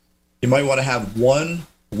need. You might want to have one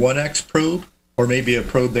 1x probe or maybe a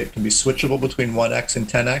probe that can be switchable between 1x and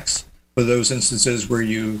 10x for those instances where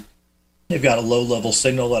you've got a low-level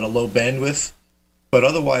signal at a low bandwidth. But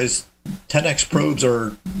otherwise, 10x probes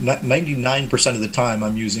are 99% of the time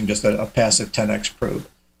I'm using just a passive 10x probe.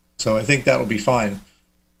 So I think that'll be fine.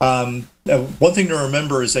 One thing to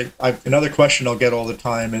remember is that another question I'll get all the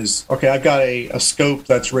time is, okay, I've got a scope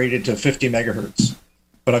that's rated to 50 megahertz,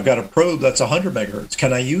 but I've got a probe that's 100 megahertz.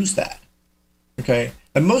 Can I use that? Okay,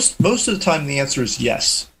 and most of the time the answer is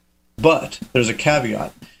yes, but there's a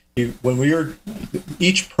caveat.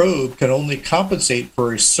 Each probe can only compensate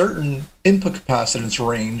for a certain input capacitance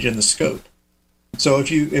range in the scope. So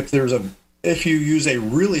if you use a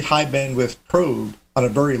really high bandwidth probe on a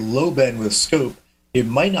very low bandwidth scope, you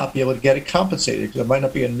might not be able to get it compensated because there might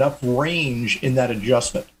not be enough range in that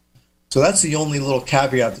adjustment. So that's the only little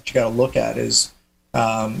caveat that you got to look at is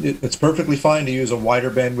it's perfectly fine to use a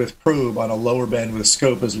wider bandwidth probe on a lower bandwidth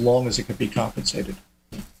scope as long as it can be compensated.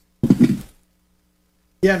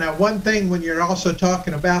 Yeah, now one thing when you're also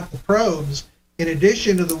talking about the probes, in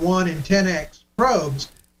addition to the 1 and 10x probes,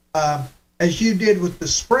 as you did with the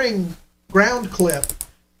spring ground clip,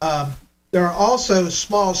 there are also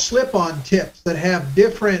small slip-on tips that have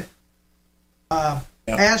different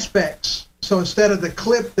aspects. So instead of the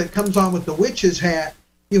clip that comes on with the witch's hat,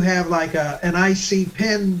 you have like an IC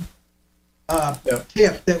pin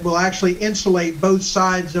tip that will actually insulate both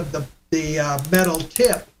sides of the metal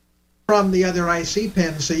tip from the other IC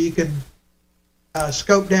pin, so you can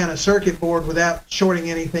scope down a circuit board without shorting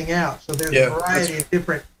anything out. So there's a variety of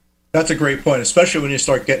different. That's a great point, especially when you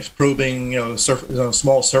start probing,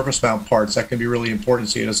 small surface mount parts. That can be really important,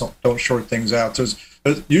 so you don't short things out. So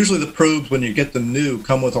usually the probes, when you get them new,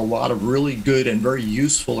 come with a lot of really good and very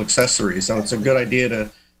useful accessories. So it's a good idea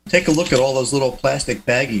to take a look at all those little plastic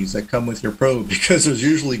baggies that come with your probe, because there's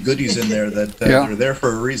usually goodies in there that are there for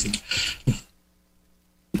a reason.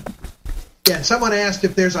 Yeah, someone asked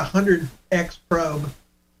if there's a 100x probe.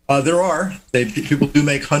 There are. People do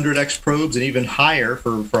make 100x probes and even higher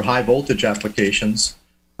for high voltage applications.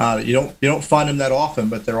 You don't find them that often,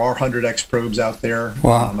 but there are 100x probes out there.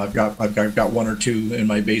 Wow. I've got one or two in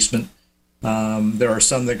my basement. There are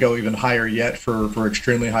some that go even higher yet for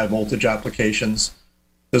extremely high voltage applications.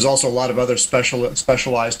 There's also a lot of other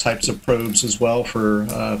specialized types of probes as well for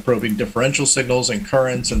probing differential signals and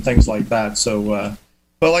currents and things like that. So,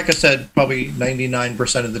 but like I said, probably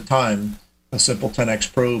 99% of the time, a simple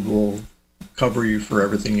 10x probe will cover you for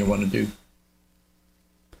everything you want to do.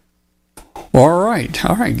 All right,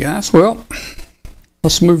 guys. Well,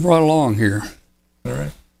 let's move right along here. All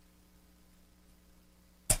right.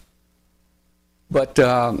 But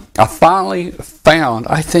I finally found,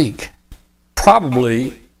 I think,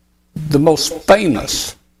 probably the most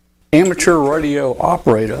famous amateur radio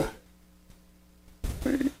operator.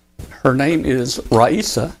 Her name is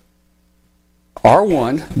Raisa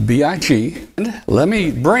R1 BIG. Let me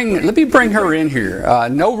bring her in here.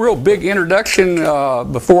 No real big introduction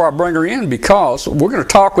before I bring her in, because we're going to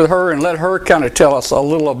talk with her and let her kind of tell us a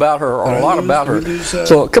little about her, or a lot about her.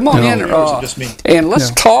 So come on in, and let's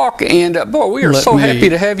talk. And boy, we are so happy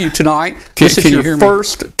to have you tonight. This is your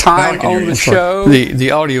first time on the show. The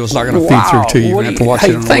audio is not going to feed through to you. You're going to have to watch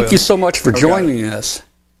it on the thank web. you so much for joining us.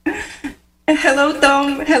 Hello,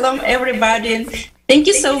 Tom. Hello, everybody. Thank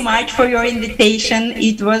you so much for your invitation.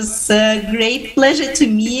 It was a great pleasure to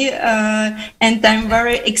me, and I'm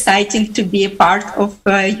very excited to be a part of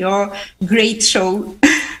your great show.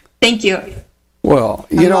 Thank you. Well,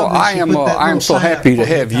 I am so happy to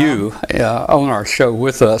have you on our show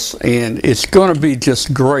with us, and it's going to be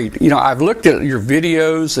just great. I've looked at your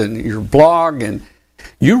videos and your blog, and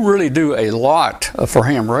you really do a lot for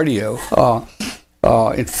ham radio.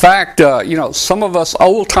 In fact, some of us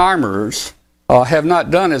old timers have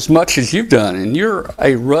not done as much as you've done, and you're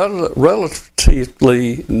a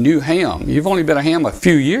relatively new ham. You've only been a ham a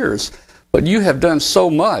few years, but you have done so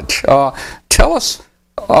much. Tell us,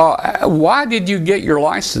 why did you get your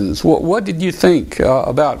license? What did you think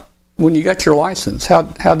about when you got your license?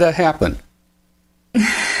 How'd that happen?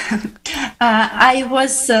 I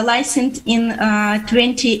was licensed in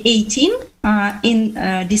 2018 in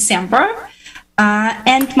December.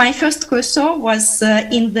 And my first cursor was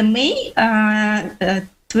in the May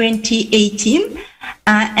 2018,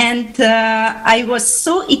 and I was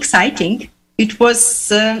so exciting. It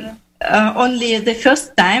was only the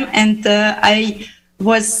first time, and I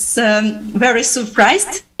was very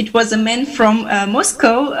surprised. It was a man from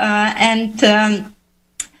Moscow, and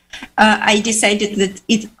I decided that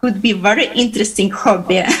it could be a very interesting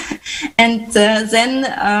hobby. And then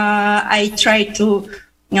I tried to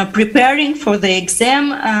preparing for the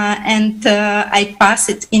exam, and I passed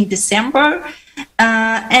it in December.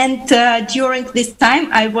 And during this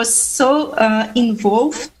time, I was so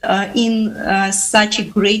involved in such a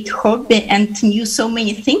great hobby and knew so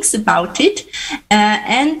many things about it.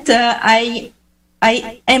 And I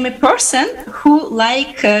am a person who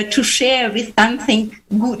like to share with something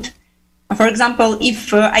good. For example,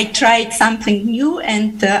 if I tried something new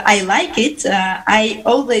and I like it, I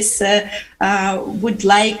always would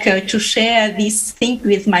like to share this thing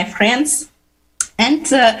with my friends. And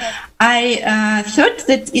I thought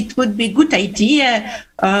that it would be a good idea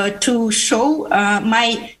to show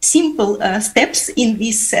my simple steps in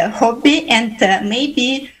this hobby, and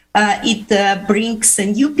maybe it brings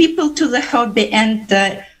new people to the hobby, and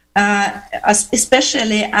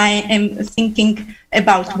especially I am thinking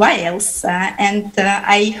about whales, and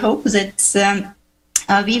I hope that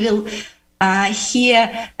we will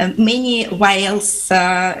hear many whales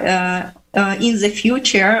in the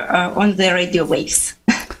future on the radio waves.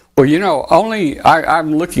 Well, you know,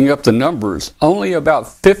 I'm looking up the numbers. Only about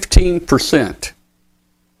 15%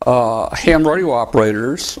 ham radio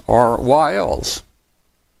operators are YLs,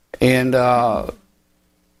 and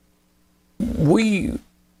we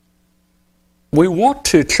want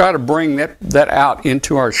to try to bring that out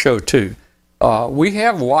into our show too. We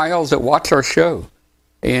have YLs that watch our show,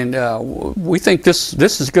 and we think this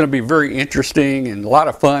is going to be very interesting and a lot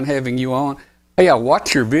of fun having you on. Hey, I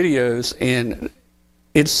watch your videos, and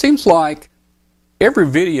it seems like every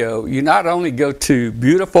video you not only go to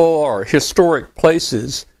beautiful or historic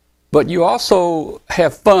places, but you also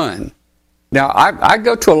have fun. Now, I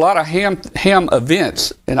go to a lot of ham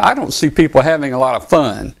events, and I don't see people having a lot of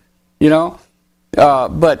fun, you know.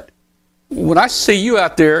 But when I see you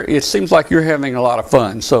out there, it seems like you're having a lot of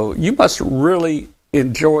fun. So you must really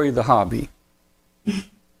enjoy the hobby.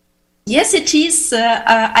 Yes, it is.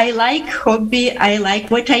 I like hobby. I like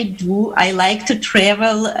what I do. I like to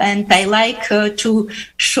travel, and I like to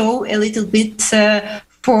show a little bit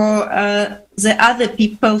for the other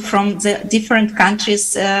people from the different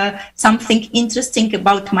countries something interesting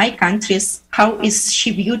about my countries. How is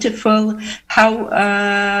she beautiful? How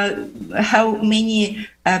many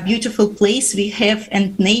beautiful places we have,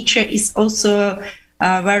 and nature is also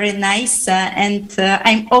very nice. And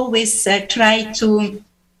I'm always try to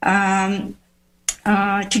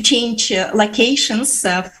change locations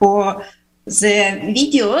for the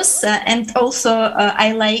videos, and also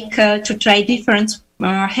I like to try different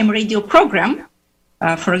ham radio program,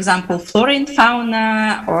 for example, Flora and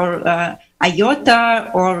Fauna, or IOTA,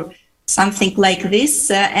 or something like this,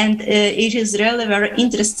 and it is really very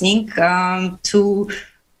interesting to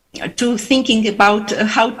thinking about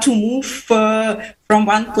how to move from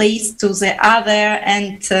one place to the other,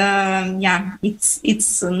 and yeah,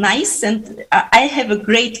 it's nice, and I have a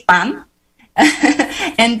great fun.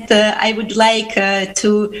 And I would like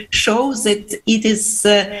to show that it is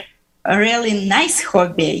a really nice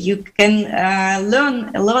hobby. You can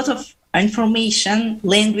learn a lot of information,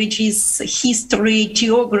 languages, history,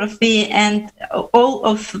 geography, and all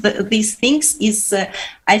of these things is,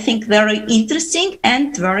 I think, very interesting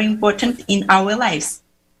and very important in our lives.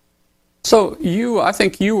 So I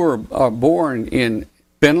think you were born in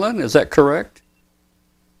Finland, is that correct?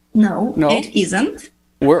 No, it isn't.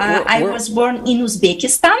 I was born in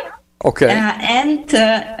Uzbekistan. Okay. And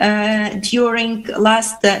during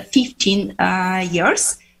last 15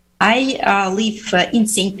 years, I live in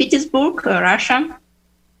St. Petersburg, Russia.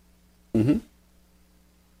 Mm-hmm.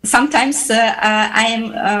 Sometimes I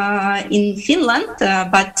am in Finland,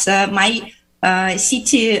 but my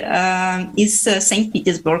city is St.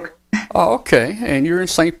 Petersburg. Oh, okay. And you're in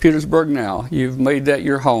St. Petersburg now. You've made that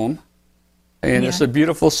your home. And it's a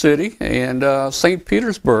beautiful city. And St.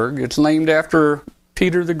 Petersburg, it's named after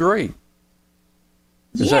Peter the Great.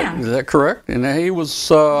 Is that correct? And he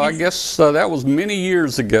was, I guess, that was many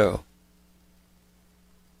years ago.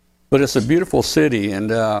 But it's a beautiful city,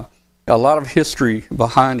 and a lot of history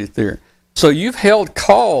behind it there. So you've held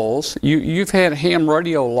calls. You've had ham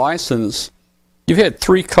radio license. You've had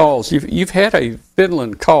 3 calls. You've had a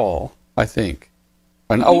Finland call, I think,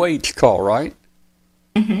 an OH call, right?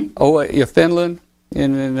 Mm-hmm. Finland,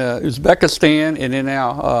 and then Uzbekistan, and then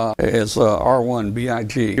now as R1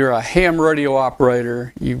 BIG. You're a ham radio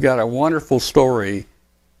operator. You've got a wonderful story,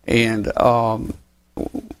 and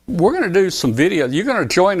we're going to do some video. You're going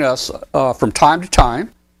to join us from time to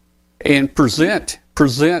time and present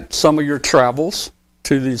some of your travels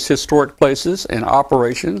to these historic places and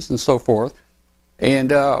operations and so forth.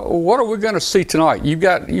 And what are we going to see tonight? You've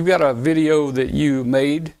got a video that you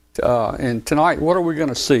made, and tonight, what are we going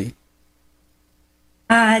to see?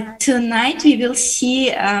 Tonight we will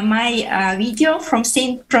see my video from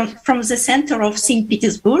the center of St.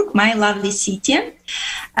 Petersburg, my lovely city.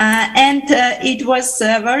 And it was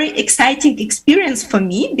a very exciting experience for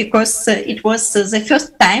me because it was the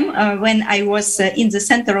first time when I was in the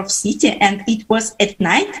center of city, and it was at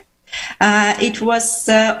night. It was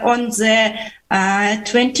on the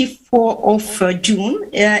 24th of June.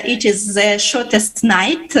 It is the shortest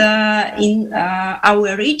night in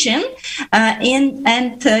our region.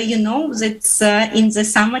 And you know that in the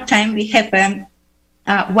summertime we have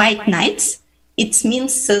white nights. It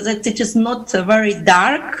means that it is not very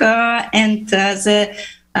dark and the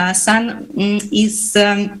sun is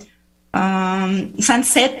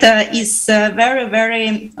sunset is very,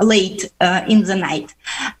 very late in the night.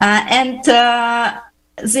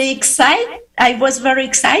 I was very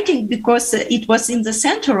excited because it was in the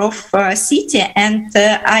center of city, and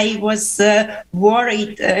I was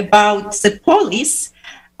worried about the police,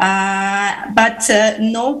 but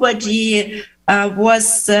nobody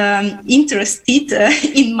was interested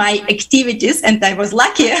in my activities, and I was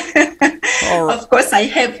lucky. Right. Of course, I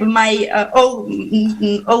have my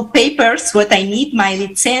all papers, what I need, my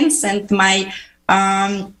license and my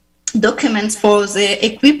documents for the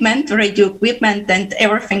equipment, radio equipment, and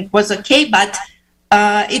everything was okay. But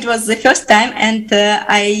it was the first time, and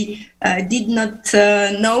I did not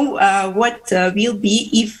know what will be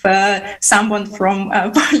if someone from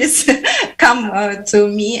police come to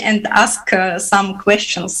me and ask some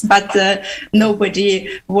questions, but nobody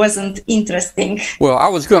wasn't interesting. Well, I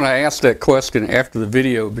was going to ask that question after the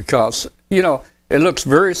video because, you know, it looks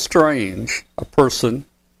very strange, a person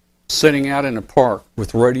sitting out in a park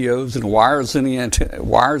with radios and wires in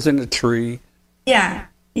the tree. Yeah.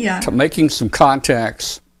 Making some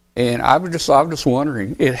contacts, and I was just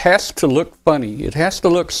wondering, it has to look funny, it has to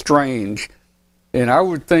look strange, and I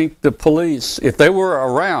would think the police, if they were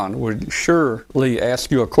around, would surely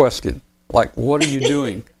ask you a question like, "What are you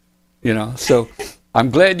doing?" You know. So I'm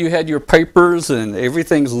glad you had your papers and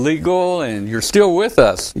everything's legal, and you're still with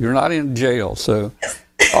us. You're not in jail. So,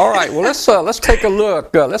 all right. Well, let's take a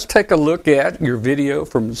look. Let's take a look at your video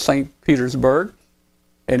from St. Petersburg.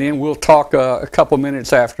 And then we'll talk a couple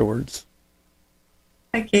minutes afterwards.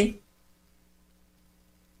 Okay.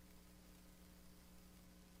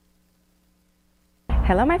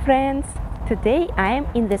 Hello, my friends. Today I am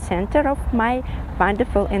in the center of my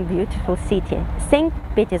wonderful and beautiful city, St.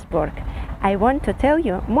 Petersburg. I want to tell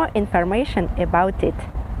you more information about it.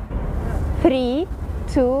 3,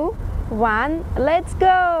 2, 1, let's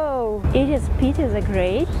go! It is Peter the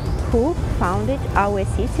Great who founded our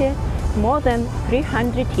city more than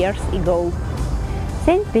 300 years ago.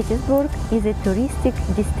 St. Petersburg is a touristic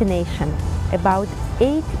destination. About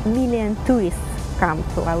 8 million tourists come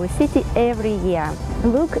to our city every year.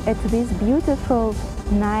 Look at this beautiful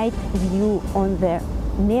night view on the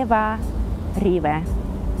Neva River.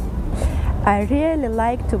 I really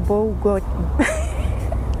like to go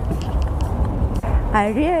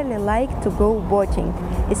boating,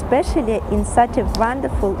 especially in such a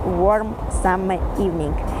wonderful warm summer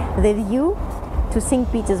evening. The view to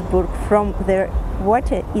St. Petersburg from the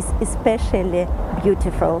water is especially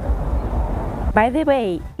beautiful. By the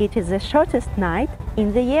way, it is the shortest night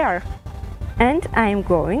in the year. And I am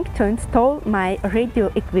going to install my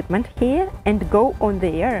radio equipment here and go on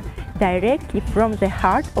the air directly from the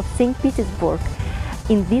heart of St. Petersburg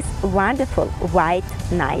in this wonderful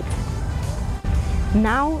white night.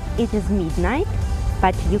 Now it is midnight,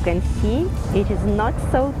 but you can see it is not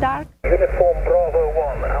so dark. Uniform Bravo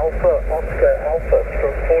 1, Alpha Oscar Alpha,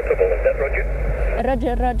 stroke portable, is that Roger?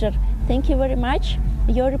 Roger, Roger. Thank you very much.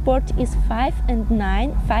 Your report is 5 and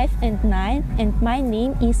 9, and my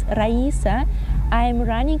name is Raisa. I am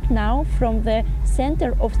running now from the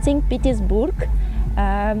center of St. Petersburg.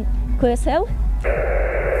 QSL?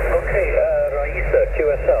 Okay, Raisa,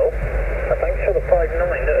 QSL. Thanks for the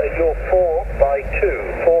 5-9. You're 4 by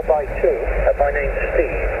 2. My name's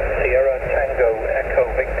Steve. Sierra Tango Echo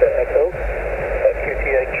Victor Echo.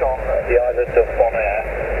 QTH on the island of Bonaire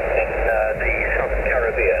in the Southern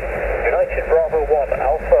Caribbean. United Bravo 1,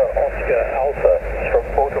 Alpha Oscar Alpha, stroke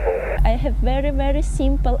portable. I have very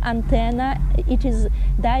simple antenna. It is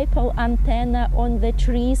dipole antenna on the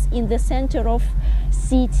trees in the center of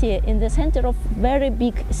city, in the center of very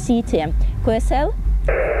big city. QSL?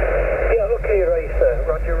 Yeah, okay, Raisa.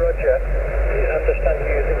 Roger. I understand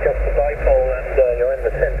you're using just the dipole and you're in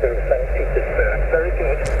the center of St. Petersburg. Very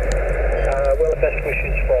good. Well, best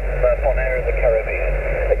wishes from Bonaire in the Caribbean.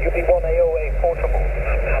 UB1 AOA portable,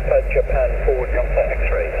 Papa Japan forward Delta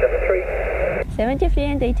X-ray 73. 73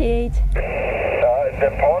 and 88. It's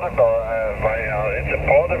a portable,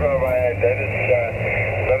 that is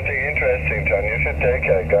interesting, John. You should take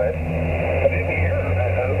that, guys. I didn't hear.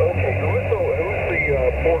 Okay, who's the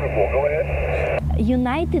portable? Go ahead.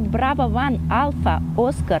 United Bravo 1 Alpha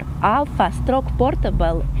Oscar Alpha stroke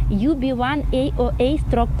portable UB1 AOA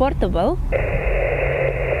stroke portable.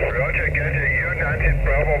 Roger, get a United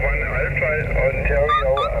Bravo 1 Alpha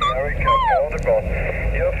Ontario America portable.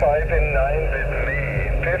 You're 5 and 9 with me.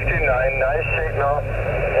 59, nice signal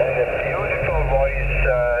and a beautiful voice.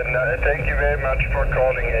 Thank you very much for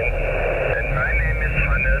calling in. And my name is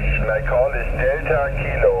Hannes. My call is Delta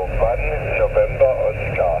Kilo 1 November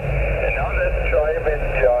Oscar. And now let's try with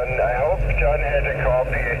John. I hope John had a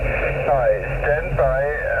copy. Hi, stand by.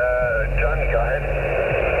 John, go ahead.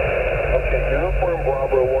 Okay, Uniform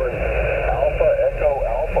Bravo 1 Alpha Echo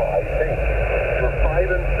Alpha, I think. You're 5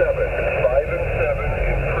 and 7. 5 and 7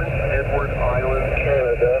 in Prince Edward Island,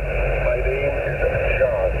 Canada. My name is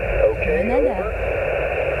John. Okay, over.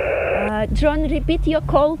 John, repeat your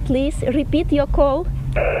call, please. Repeat your call.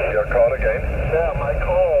 Your call again? Yeah, my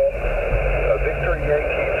call. Victor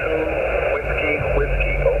Yankee 2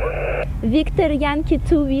 Whiskey, over. Victor Yankee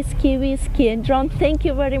 2 Whiskey. John, thank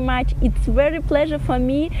you very much. It's very pleasure for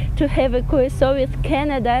me to have a QSO with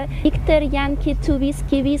Canada. Victor Yankee 2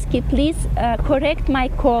 Whiskey. Please correct my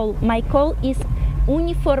call. My call is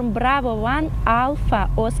Uniform Bravo 1 Alpha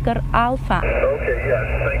Oscar Alpha. Okay, yes.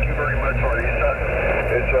 Thank you very much, Marisa.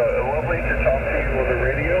 It's lovely to talk to you on the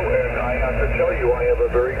radio, and I have to tell you, I have a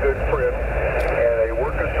very good friend and a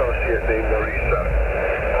work associate named Marisa.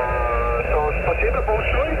 So, спасибо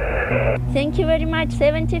большое. Thank you very much,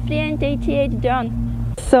 73 and 88, John.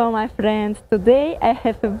 So, my friends, today I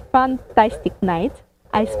have a fantastic night.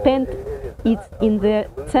 I spent it in the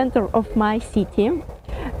center of my city,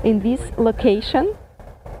 in this location.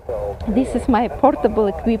 This is my portable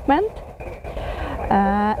equipment.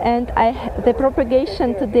 And the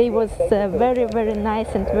propagation today was very, very nice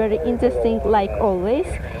and very interesting, like always.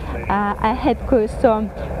 I had QSO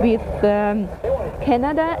with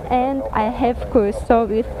Canada, and I have QSO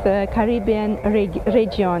with Caribbean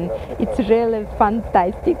region. It's really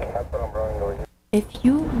fantastic. A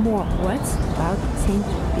few more words about St.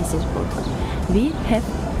 Petersburg. We have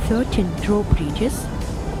 13 drawbridges.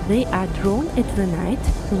 They are drawn at the night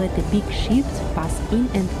to let the big ships pass in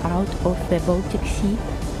and out of the Baltic Sea.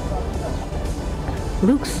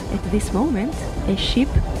 Looks at this moment, a ship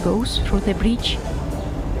goes through the bridge.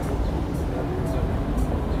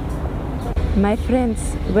 My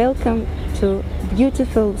friends, welcome to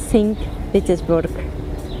beautiful St. Petersburg.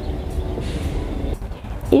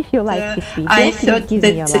 If you like this video, I thought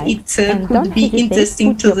that it could be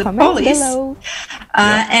interesting to the police.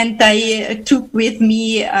 And I took with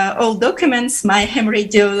me all documents, my ham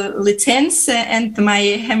radio license and my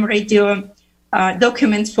ham radio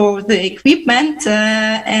documents for the equipment,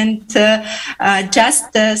 and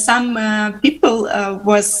just some people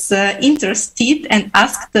was interested and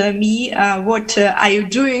asked me what are you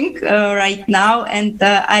doing right now, and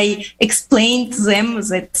I explained them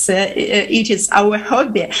that it is our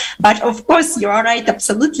hobby. But of course you are right,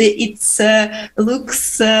 absolutely, it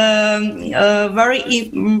looks very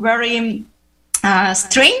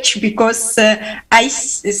strange, because I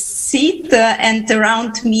sit and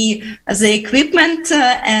around me the equipment,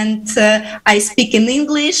 and I speak in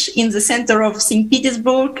English in the center of St.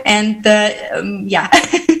 Petersburg, and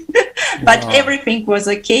but everything was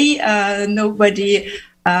okay. Nobody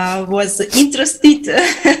was interested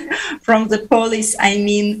from the police, I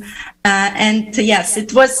mean, and yes,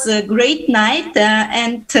 it was a great night,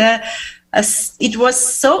 and it was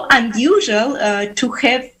so unusual to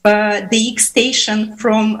have the X station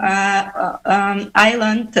from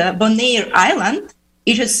island, Bonaire Island.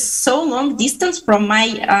 It is so long distance from my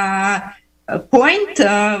point,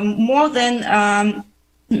 more than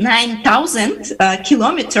 9,000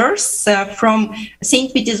 kilometers from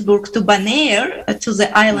St. Petersburg to Bonaire, to the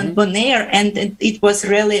island Bonaire, and it was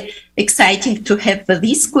really exciting to have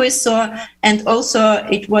this QSO, and also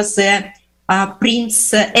it was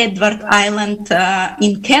Prince Edward Island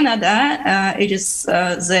in Canada. It is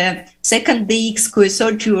the second DX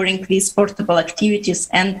QSO during these portable activities,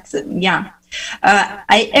 and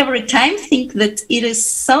I every time think that it is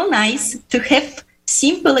so nice to have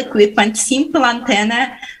simple equipment, simple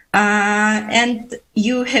antenna, and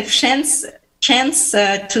you have chance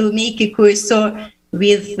to make a QSO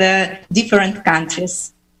with different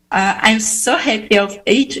countries. I'm so happy of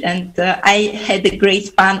it, and I had a great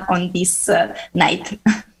fun on this night.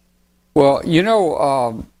 Well, you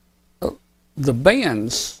know, the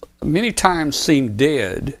bands many times seem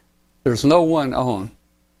dead. There's no one on.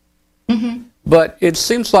 Mm-hmm. But it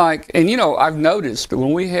seems like, and you know, I've noticed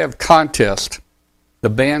when we have contests, the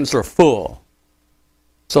bands are full.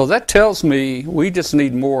 So that tells me we just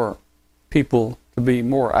need more people to be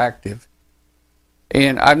more active.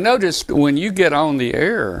 And I've noticed when you get on the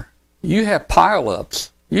air, you have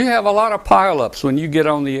pile-ups. You have a lot of pile-ups when you get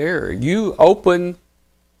on the air. You open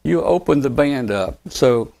the band up.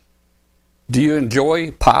 So do you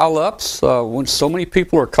enjoy pile-ups when so many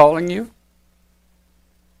people are calling you?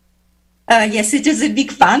 Yes, it is a big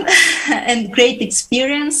fun and great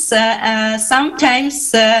experience.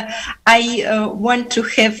 Sometimes I want to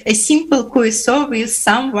have a simple QSO with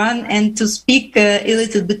someone and to speak a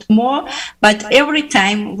little bit more. But every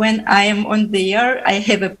time when I am on the air, I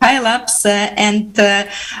have a pile-ups and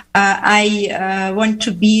I want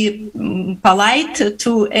to be polite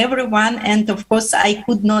to everyone. And of course, I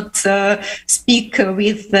could not speak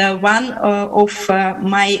with one of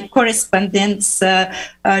my correspondents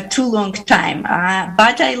too long time,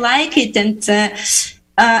 but I like it, and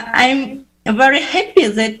I'm very happy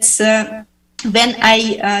that when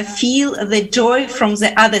I feel the joy from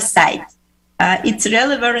the other side. It's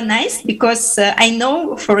really very nice because I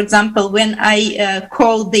know, for example, when I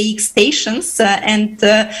call the X stations and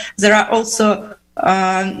there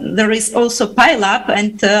is also pile up,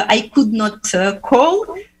 and I could not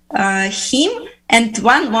call him. And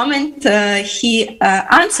one moment he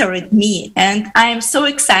answered me, and I am so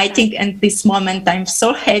excited. And this moment I'm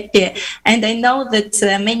so happy. And I know that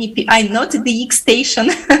many people, I'm not at the X station,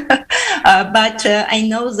 but I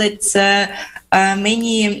know that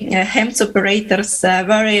many HEMS operators are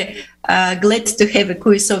very glad to have a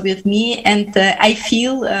QSO with me, and I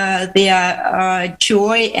feel their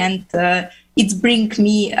joy, and it brings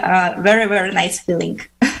me a very, very nice feeling.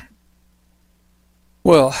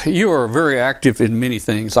 Well, you are very active in many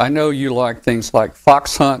things. I know you like things like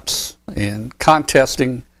fox hunts and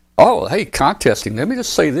contesting. Oh, hey, contesting. Let me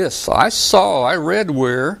just say this. I read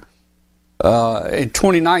where in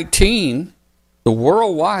 2019, the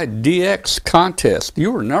Worldwide DX contest,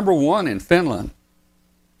 you were number one in Finland,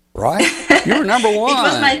 right? You were number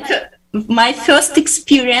one. It was my first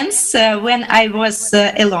experience when I was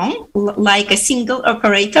alone, like a single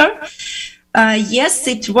operator. Yes,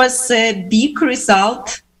 it was a big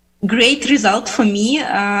result, great result for me.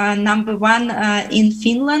 Number one in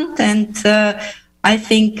Finland, and I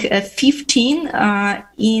think 15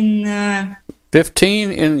 in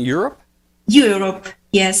 15 in Europe. Europe,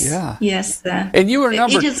 yes, yeah, yes. And you were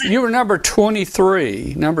number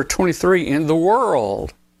 23, number 23 in the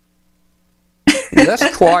world.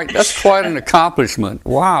 That's quite an accomplishment.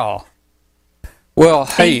 Wow. Well,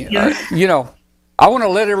 hey, you know, I want to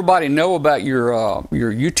let everybody know about your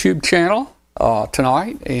YouTube channel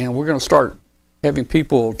tonight, and we're going to start having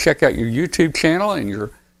people check out your YouTube channel and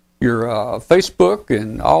your Facebook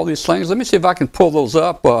and all these things. Let me see if I can pull those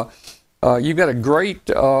up. You've got a great.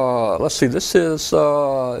 Let's see. This is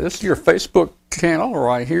your Facebook channel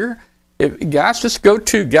right here. Guys, just go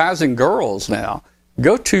to Guys and Girls now.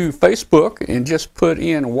 Go to Facebook and just put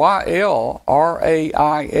in YLRAISA,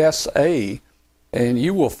 and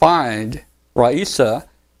you will find Raisa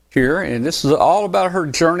here, and this is all about her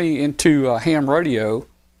journey into ham radio,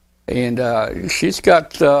 and she's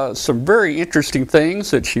got some very interesting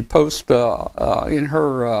things that she posts in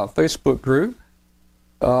her Facebook group.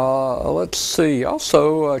 Let's see.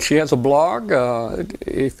 Also, she has a blog. I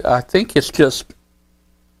think it's just,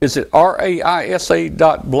 is it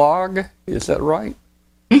RAISA.blog? Is that right?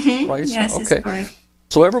 Mm-hmm. Raisa? Yes, okay. it's correct.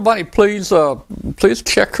 So everybody, please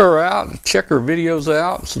check her out, check her videos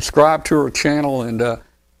out, subscribe to her channel, and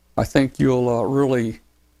I think you'll really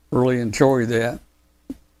enjoy that.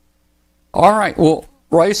 All right, well,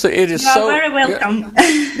 Raisa, it is so very welcome.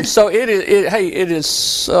 So it is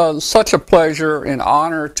such a pleasure and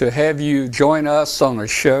honor to have you join us on the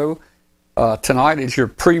show. Tonight is your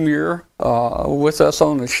premiere with us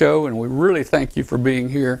on the show, and we really thank you for being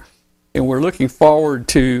here. And we're looking forward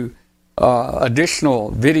to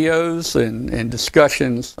additional videos and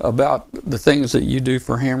discussions about the things that you do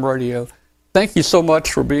for ham radio. Thank you so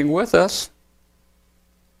much for being with us.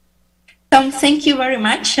 Tom, thank you very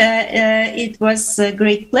much. It was a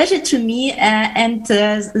great pleasure to me. And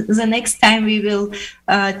the next time we will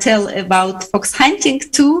tell about fox hunting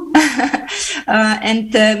too,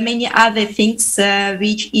 and many other things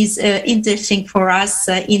which is interesting for us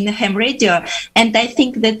in ham radio. And I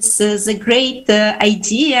think that's the great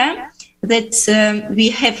idea that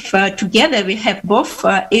we have together. We have both.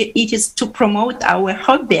 It is to promote our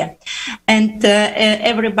hobby, and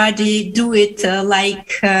everybody do it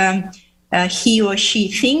like he or she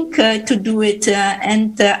think to do it.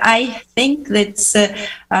 And I think that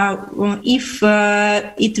if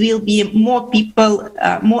it will be more people,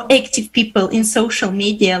 more active people in social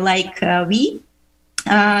media like we,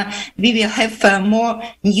 we will have more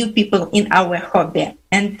new people in our hobby.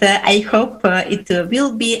 And I hope it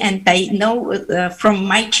will be. And I know from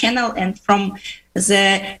my channel and from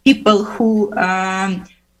the people who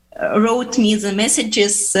wrote me the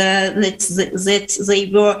messages that they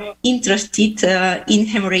were interested in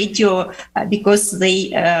ham radio because they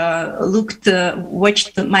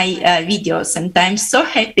watched my videos, and I'm so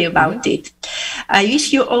happy about it. I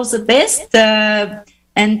wish you all the best,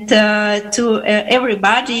 and to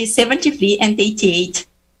everybody 73 and 88.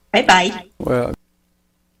 Bye bye. Well.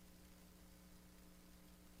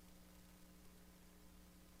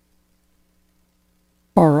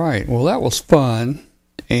 All right. Well, that was fun.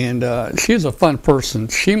 And she's a fun person.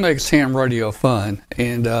 She makes ham radio fun.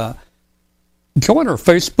 And join her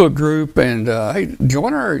Facebook group, and hey,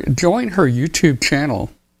 join her YouTube channel,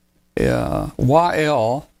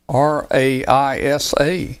 YLRAISA.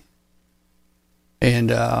 And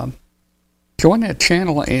join that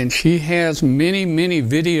channel. And she has many, many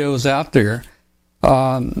videos out there.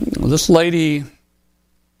 This lady,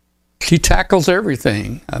 she tackles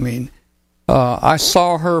everything. I mean, I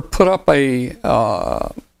saw her put up a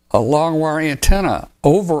long wire antenna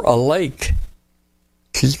over a lake.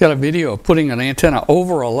 She's got a video of putting an antenna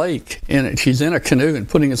over a lake, and she's in a canoe and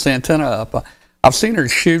putting this antenna up. I've seen her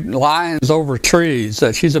shoot lions over trees.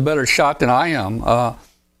 She's a better shot than I am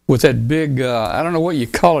with that big, I don't know what you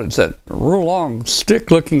call it. It's that real long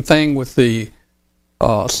stick-looking thing with the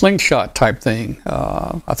slingshot type thing.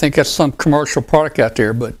 I think that's some commercial product out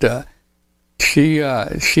there, but she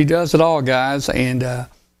does it all, guys, and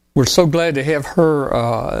we're so glad to have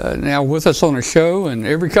her now with us on the show. And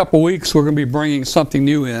every couple of weeks, we're going to be bringing something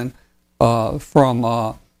new in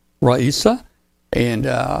from Raisa, and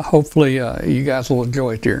hopefully you guys will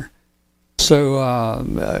enjoy it there. So,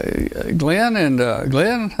 Glenn and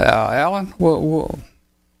Alan, well,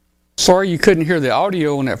 sorry you couldn't hear the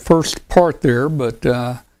audio in that first part there, but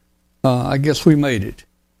I guess we made it.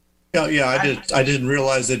 Yeah, I didn't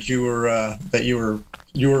realize that you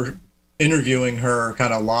were interviewing her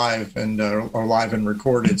kind of live and or live and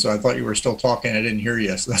recorded. So I thought you were still talking. I didn't hear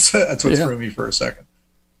you. So that's what threw me for a second.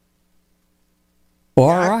 Well,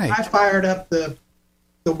 all right. I fired up the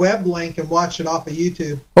web link and watched it off of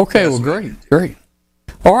YouTube. Okay, well, great.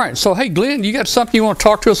 All right. So, hey, Glenn, you got something you want to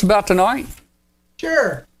talk to us about tonight?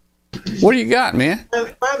 Sure. What do you got, man?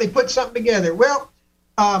 I finally put something together. Well,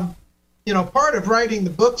 part of writing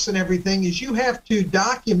the books and everything is you have to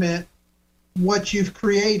document what you've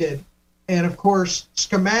created. And of course,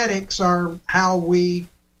 schematics are how we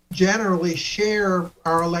generally share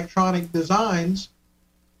our electronic designs.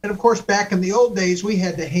 And of course, back in the old days, we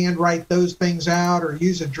had to handwrite those things out or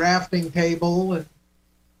use a drafting table, and,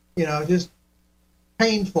 just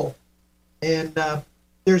painful. And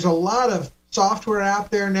there's a lot of software out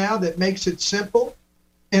there now that makes it simple.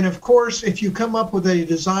 And of course, if you come up with a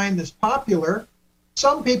design that's popular,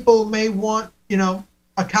 some people may want,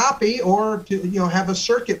 a copy or to, have a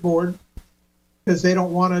circuit board because they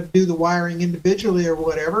don't want to do the wiring individually or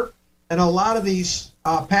whatever. And a lot of these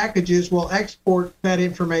packages will export that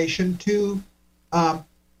information to a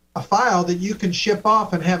file that you can ship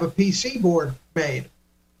off and have a PC board made.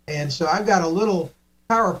 And so I've got a little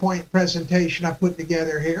PowerPoint presentation I put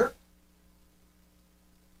together here.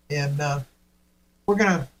 And we're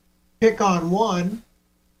going to pick on one.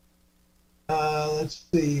 Let's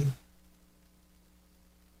see.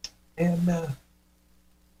 And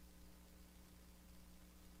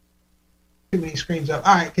too many screens up.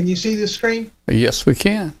 All right, can you see this screen? Yes, we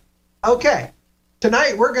can. Okay.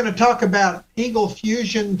 Tonight we're going to talk about Eagle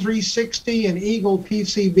Fusion 360 and Eagle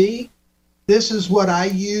PCB. This is what I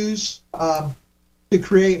use to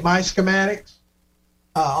create my schematics.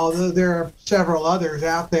 Although there are several others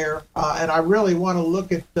out there, and I really want to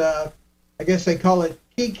look at, I guess they call it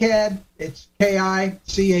KiCad. It's KICAD,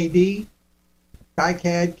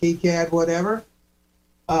 KiCad, whatever.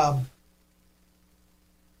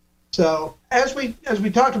 So as we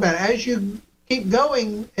talked about, as you keep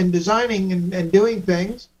going and designing and doing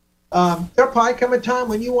things, there'll probably come a time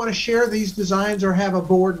when you want to share these designs or have a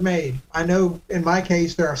board made. I know in my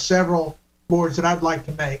case there are several boards that I'd like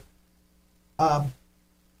to make.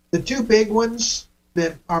 The two big ones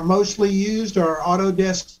that are mostly used are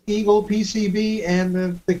Autodesk's Eagle PCB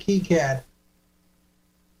and the KiCad.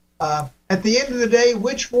 At the end of the day,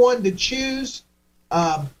 which one to choose,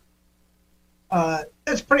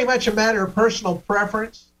 it's pretty much a matter of personal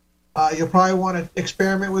preference. You'll probably want to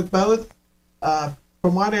experiment with both. From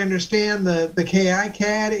what I understand, the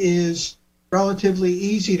KiCad is relatively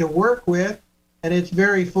easy to work with, and it's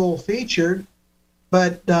very full-featured.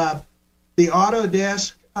 But the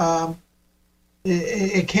Autodesk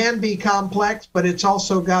it can be complex, but it's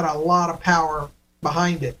also got a lot of power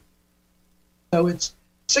behind it. So it's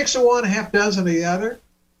 6 of one, half dozen of the other.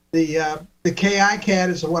 The KiCad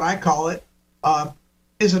is what I call it,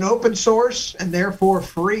 is an open source and therefore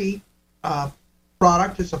free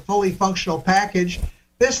product. It's a fully functional package.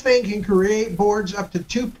 This thing can create boards up to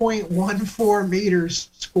 2.14 meters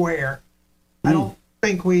square. I don't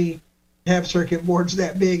think we have circuit boards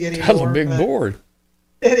that big anymore. That's a big board.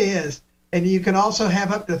 It is. And you can also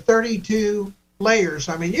have up to 32 layers.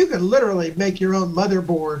 I mean, you can literally make your own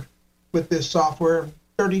motherboard with this software,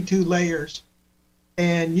 32 layers.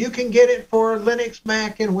 And you can get it for Linux,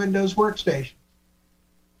 Mac, and Windows workstations.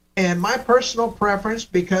 And my personal preference,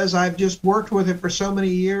 because I've just worked with it for so many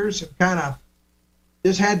years and kind of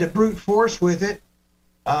just had to brute force with it,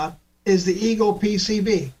 is the Eagle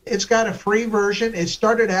PCB. It's got a free version. It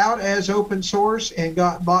started out as open source and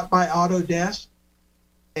got bought by Autodesk.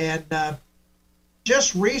 And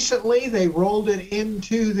just recently, they rolled it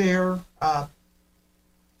into their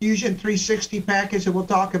Fusion 360 package that we'll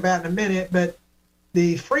talk about in a minute. But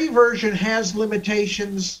the free version has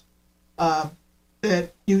limitations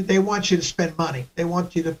that they want you to spend money. They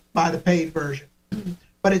want you to buy the paid version.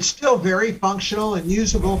 But it's still very functional and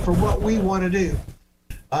usable for what we want to do.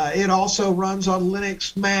 It also runs on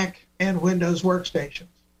Linux, Mac, and Windows workstations.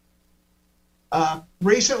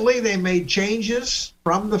 Recently, they made changes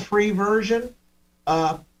from the free version.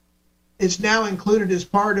 It's now included as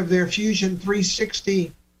part of their Fusion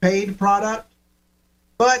 360 paid product,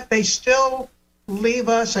 but they still leave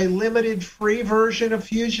us a limited free version of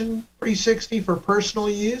Fusion 360 for personal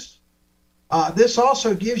use. This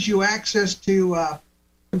also gives you access to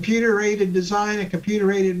computer-aided design and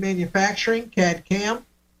computer-aided manufacturing, CAD/CAM,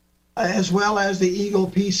 as well as the Eagle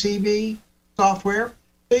PCB software.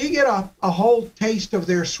 So you get a whole taste of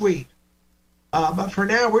their suite. But for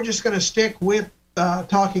now, we're just going to stick with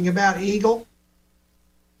talking about Eagle.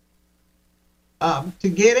 To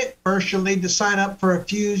get it, first you'll need to sign up for a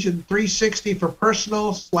Fusion 360 for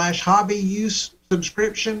personal/hobby use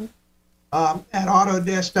subscription at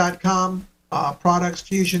Autodesk.com, products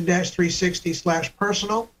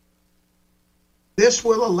Fusion-360/personal. This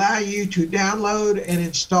will allow you to download and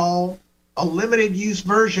install a limited use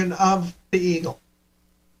version of the Eagle.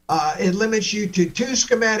 It limits you to 2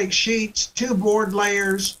 schematic sheets, 2 board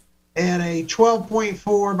layers, and a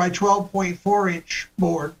 12.4 by 12.4 inch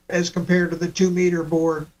board as compared to the 2 meter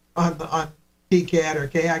board on TCAD or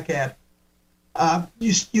KiCad.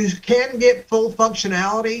 You can get full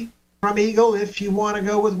functionality from Eagle if you want to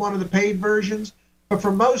go with one of the paid versions, but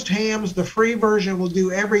for most hams, the free version will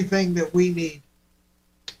do everything that we need.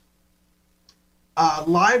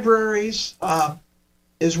 Libraries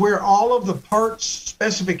is where all of the parts,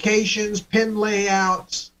 specifications, pin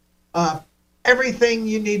layouts, everything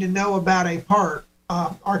you need to know about a part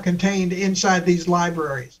are contained inside these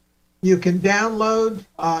libraries. You can download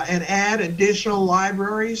and add additional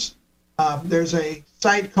libraries. There's a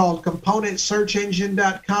site called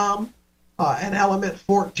ComponentSearchEngine.com and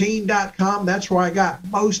Element14.com. That's where I got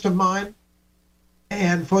most of mine.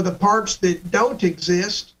 And for the parts that don't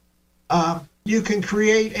exist, you can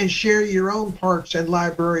create and share your own parts and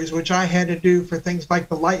libraries, which I had to do for things like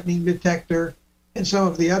the lightning detector and some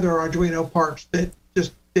of the other Arduino parts that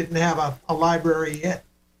just didn't have a library yet.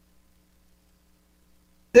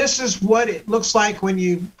 This is what it looks like when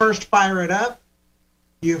you first fire it up.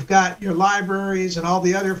 You've got your libraries and all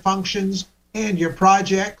the other functions and your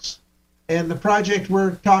projects. And the project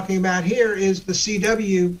we're talking about here is the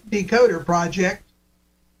CW Decoder project.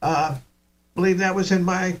 I believe that was in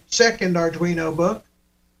my second Arduino book.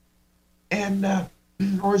 And,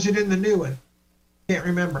 or is it in the new one? Can't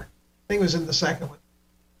remember. I think it was in the second one.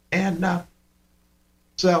 And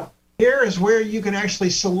so here is where you can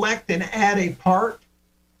actually select and add a part.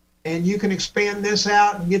 And you can expand this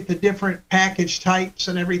out and get the different package types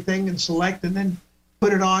and everything and select and then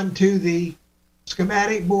put it onto the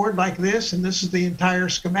schematic board like this. And this is the entire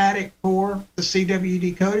schematic for the CW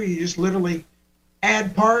Decoder. You just literally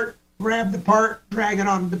add part, grab the part, drag it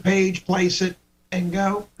onto the page, place it, and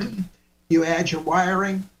go. You add your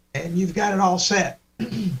wiring, and you've got it all set.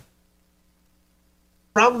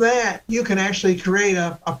 From that, you can actually create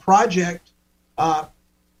a project.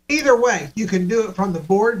 Either way, you can do it from the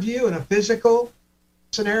board view in a physical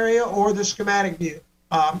scenario or the schematic view.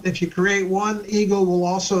 If you create one, Eagle will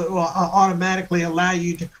also automatically allow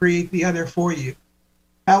you to create the other for you.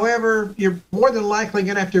 However, you're more than likely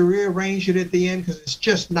going to have to rearrange it at the end because it's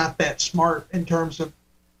just not that smart in terms of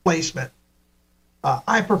placement.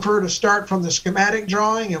 I prefer to start from the schematic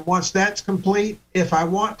drawing, and once that's complete, if I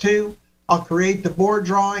want to, I'll create the board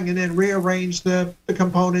drawing and then rearrange the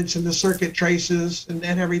components and the circuit traces and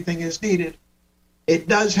everything as needed. It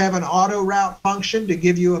does have an auto route function to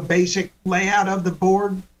give you a basic layout of the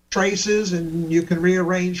board traces, and you can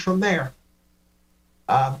rearrange from there.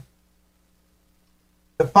 The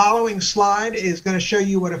following slide is going to show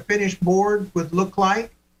you what a finished board would look like.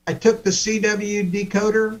 I took the CW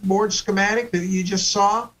decoder board schematic that you just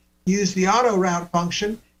saw, used the auto route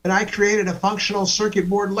function, and I created a functional circuit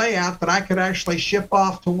board layout that I could actually ship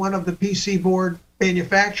off to one of the PC board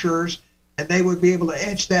manufacturers, and they would be able to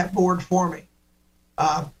etch that board for me.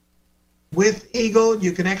 With Eagle,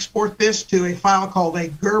 you can export this to a file called a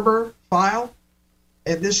Gerber file,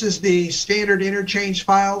 and this is the standard interchange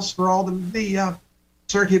files for all the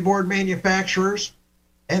circuit board manufacturers,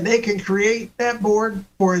 and they can create that board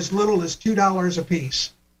for as little as $2 a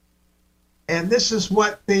piece. And this is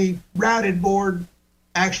what the routed board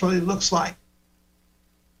actually looks like.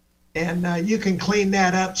 And you can clean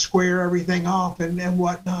that up, square everything off, and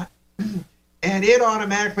whatnot. And it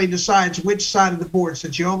automatically decides which side of the board.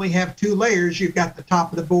 Since you only have 2 layers, you've got the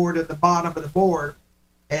top of the board and the bottom of the board.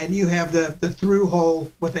 And you have the through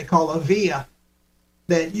hole, what they call a via,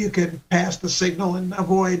 that you can pass the signal and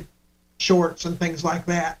avoid shorts and things like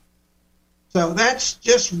that. So that's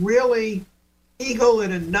just really Eagle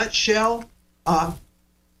in a nutshell.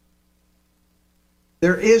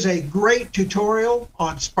 There is a great tutorial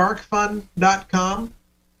on sparkfun.com.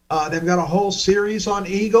 They've got a whole series on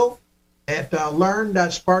Eagle at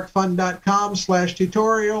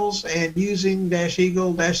learn.sparkfun.com/tutorials and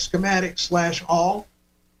using-eagle-schematic/all.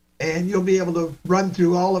 And you'll be able to run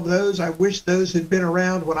through all of those. I wish those had been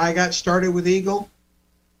around when I got started with Eagle.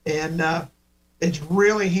 And it's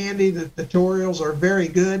really handy. The tutorials are very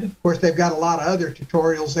good. Of course, they've got a lot of other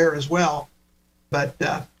tutorials there as well. But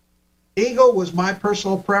Eagle was my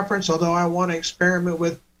personal preference, although I want to experiment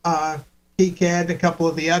with KiCad and a couple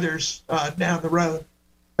of the others down the road.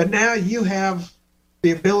 But now you have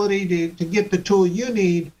the ability to get the tool you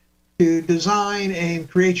need to design and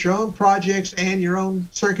create your own projects and your own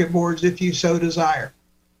circuit boards if you so desire.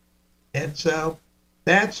 And so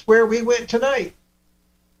that's where we went tonight.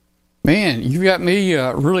 Man, you got me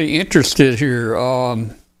really interested here. I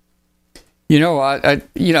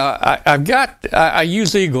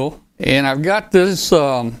use Eagle, and I've got this.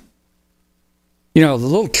 The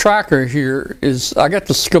little tracker here is. I got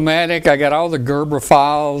the schematic. I got all the Gerber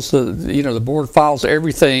files, the board files,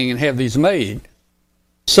 everything, and have these made.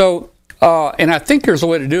 So, and I think there's a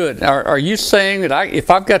way to do it. Are you saying that if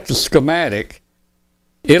I've got the schematic,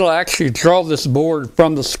 it'll actually draw this board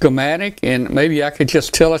from the schematic, and maybe I could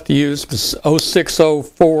just tell it to use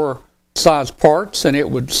 0604 size parts, and it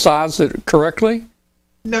would size it correctly?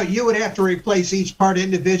 No, you would have to replace each part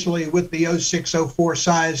individually with the 0604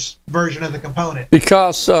 size version of the component.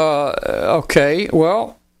 Because,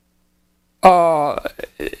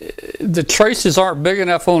 the traces aren't big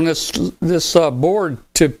enough on this board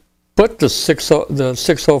to put the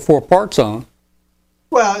 604 parts on.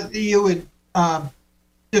 Well, you would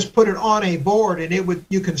just put it on a board, and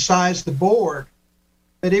you can size the board,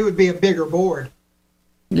 but it would be a bigger board.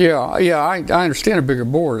 Yeah, I understand a bigger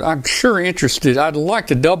board. I'm sure interested. I'd like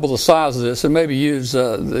to double the size of this and maybe use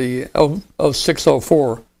the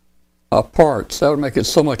 0604 parts. That would make it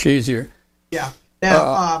so much easier. Yeah.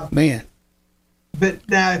 Now, man. But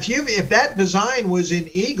now, if that design was in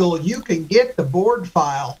Eagle, you can get the board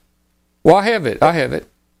file. Well, I have it.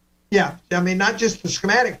 Yeah, I mean, not just the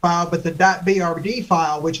schematic file, but the .brd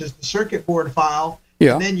file, which is the circuit board file.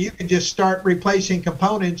 Yeah. And then you can just start replacing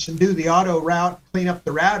components and do the auto route, clean up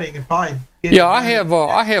the routing, and probably get I have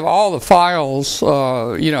all the files,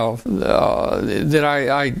 that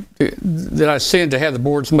I send to have the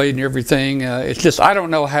boards made and everything. It's just I don't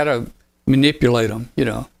know how to manipulate them,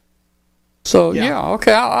 So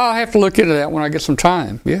okay, I'll have to look into that when I get some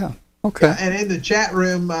time. Yeah. Okay. Yeah, and in the chat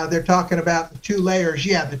room, they're talking about the 2 layers.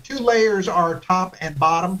 Yeah, the 2 layers are top and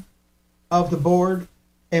bottom of the board.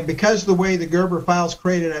 And because of the way the Gerber file's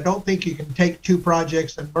created, I don't think you can take 2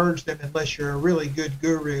 projects and merge them unless you're a really good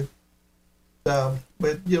guru. So,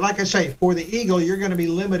 but like I say, for the Eagle, you're going to be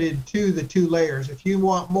limited to the 2 layers. If you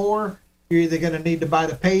want more, you're either going to need to buy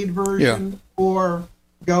the paid version or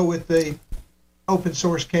go with the open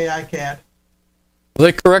source KiCad.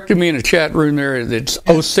 They corrected me in the chat room there. It's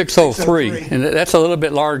 0603, and that's a little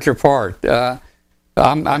bit larger part.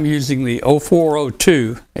 I'm using the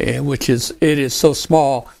 0402, which is so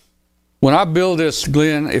small. When I build this,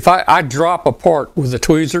 Glenn, if I drop a part with the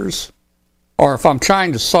tweezers, or if I'm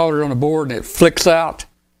trying to solder on a board and it flicks out,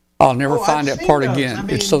 I'll never find that part again. I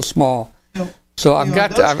mean, it's so small. So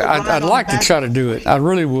I'd like to try to do it. I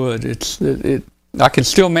really would. I can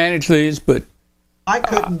still manage these, but I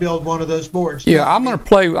couldn't build one of those boards. Yeah, I'm gonna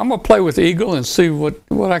play with Eagle and see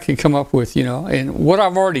what I can come up with, and what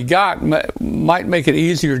I've already got might make it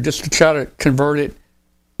easier just to try to convert it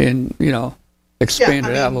and expand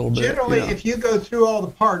it out a little bit. Generally, if you go through all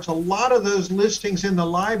the parts, a lot of those listings in the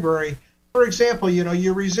library, for example,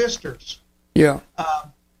 your resistors. Yeah.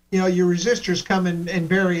 Your resistors come in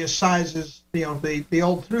various sizes. The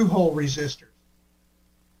old through-hole resistors.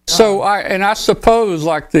 So I suppose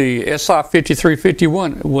like the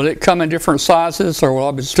SI5351, will it come in different sizes, or will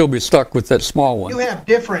I still be stuck with that small one? You have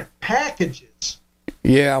different packages.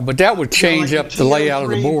 Yeah, but that would change like up the layout of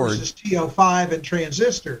the board. Versus TO5 and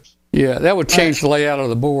transistors. Yeah, that would change the layout of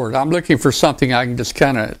the board. I'm looking for something I can just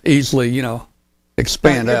kind of easily,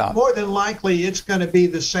 expand out. More than likely, it's going to be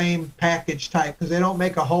the same package type because they don't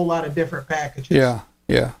make a whole lot of different packages.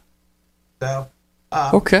 Yeah. So.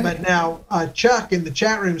 Okay. But now, Chuck in the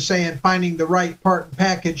chat room saying finding the right part and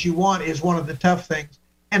package you want is one of the tough things.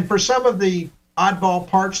 And for some of the oddball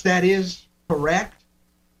parts, that is correct.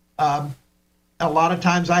 A lot of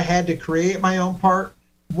times I had to create my own part.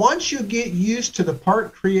 Once you get used to the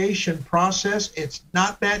part creation process, it's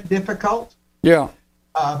not that difficult. Yeah.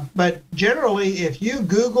 But generally, if you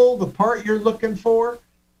Google the part you're looking for,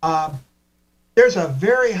 there's a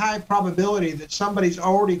very high probability that somebody's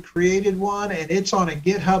already created one and it's on a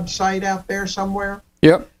GitHub site out there somewhere.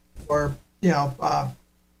 Yep. Or,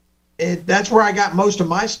 that's where I got most of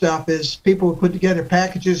my stuff is people would put together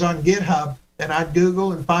packages on GitHub and I'd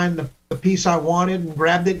Google and find the piece I wanted and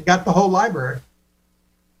grabbed it and got the whole library.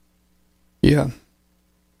 Yeah.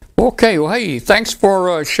 Okay, well, hey, thanks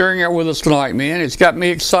for sharing that with us tonight, man. It's got me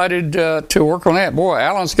excited to work on that. Boy,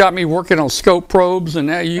 Alan's got me working on scope probes, and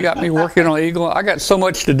now you got me working on Eagle. I got so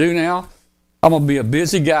much to do now. I'm going to be a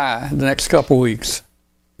busy guy the next couple weeks.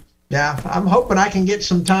 Yeah, I'm hoping I can get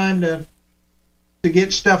some time to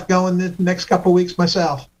get stuff going the next couple weeks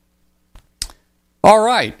myself. All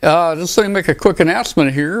right, just let me make a quick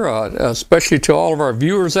announcement here, especially to all of our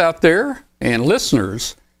viewers out there and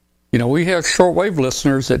listeners. We have shortwave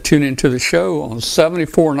listeners that tune into the show on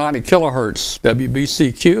 7490 kilohertz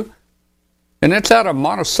WBCQ, and that's out of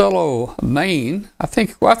Monticello, Maine. I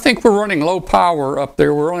think we're running low power up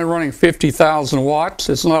there. We're only running 50,000 watts.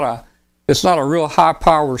 It's not a real high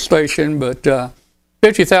power station, but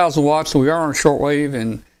 50,000 watts. We are on shortwave,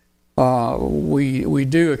 and we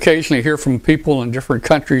do occasionally hear from people in different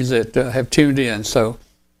countries that have tuned in. So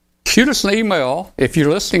shoot us an email if you're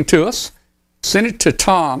listening to us. Send it to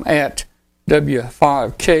Tom at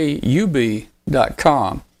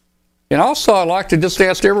w5kub.com. And also, I'd like to just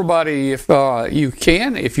ask everybody if you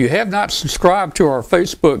have not subscribed to our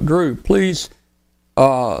Facebook group, please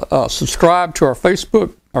subscribe to our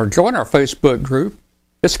Facebook or join our Facebook group.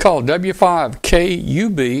 It's called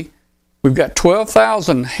W5KUB. We've got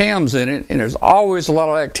 12,000 hams in it, and there's always a lot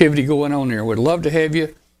of activity going on there. We'd love to have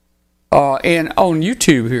you. And on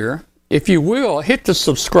YouTube here, if you will, hit the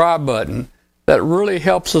subscribe button. That really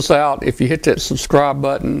helps us out if you hit that subscribe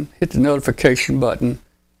button, hit the notification button,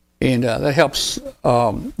 and that helps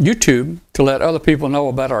YouTube to let other people know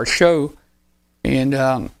about our show. And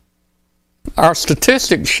our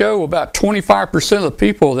statistics show about 25% of the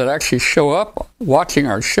people that actually show up watching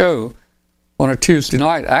our show on a Tuesday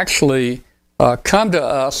night actually come to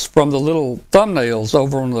us from the little thumbnails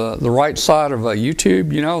over on the right side of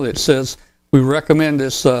YouTube, that says we recommend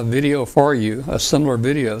this video for you, a similar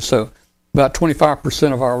video. So about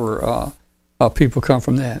 25% of our people come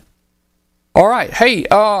from that. All right. Hey,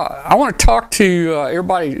 I want to talk to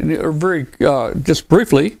everybody very just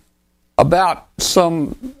briefly about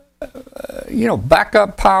some,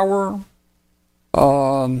 backup power.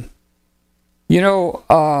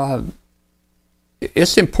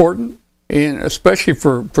 It's important, and especially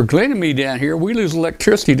for Glenn and me down here, we lose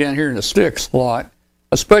electricity down here in the sticks a lot,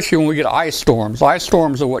 especially when we get ice storms. Ice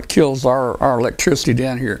storms are what kills our electricity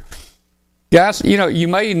down here. Guys, you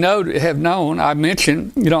may have known, I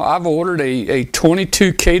mentioned, I've ordered a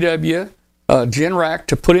 22 kW gen rack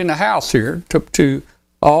to put in the house here, to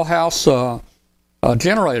all house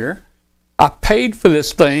generator. I paid for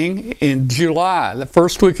this thing in July, the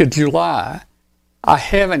first week of July. I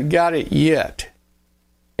haven't got it yet.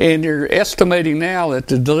 And they're estimating now that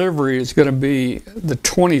the delivery is going to be the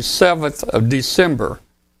 27th of December.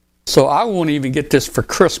 So I won't even get this for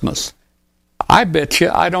Christmas. I bet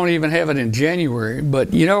you I don't even have it in January.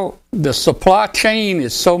 But, the supply chain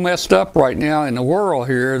is so messed up right now in the world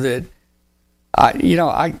here that,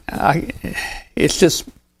 it's just,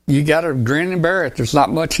 you got to grin and bear it. There's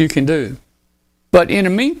not much you can do. But in the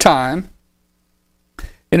meantime,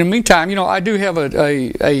 In the meantime, I do have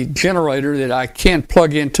a generator that I can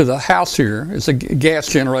plug into the house here. It's a gas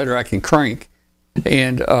generator I can crank,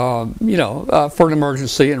 and for an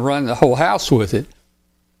emergency, and run the whole house with it.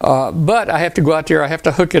 But I have to go out there. I have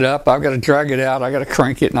to hook it up. I've got to drag it out. I got to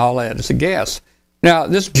crank it and all that. It's a gas. Now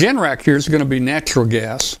this Generac here is going to be natural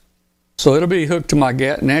gas, so it'll be hooked to my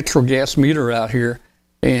natural gas meter out here,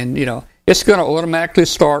 and it's going to automatically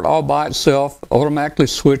start all by itself, automatically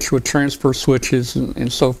switch with transfer switches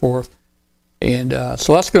and so forth. And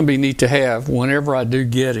so that's going to be neat to have whenever I do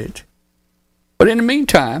get it. But in the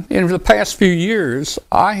meantime, in the past few years,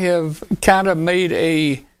 I have kind of made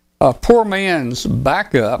a poor man's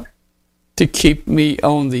backup to keep me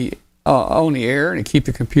on the air and to keep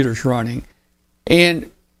the computers running.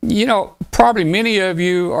 And, probably many of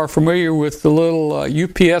you are familiar with the little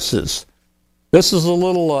UPSs. This is a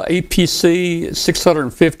little APC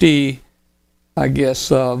 650, I guess,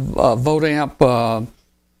 volt amp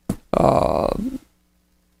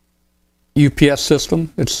UPS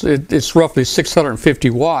system. It's roughly 650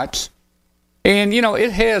 watts, and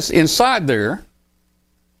it has inside there.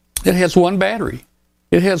 It has one battery.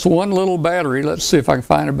 It has one little battery. Let's see if I can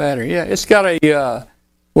find a battery. Yeah, it's got a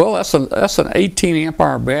that's an 18 amp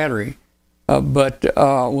hour battery. But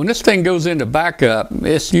when this thing goes into backup,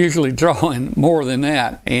 it's usually drawing more than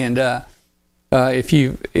that. And if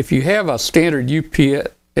you have a standard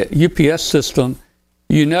UPS system,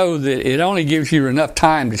 you know that it only gives you enough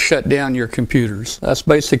time to shut down your computers. That's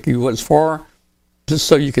basically what it's for, just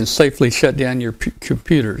so you can safely shut down your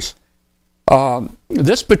computers.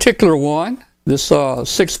 This particular one, this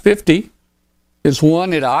 650, is one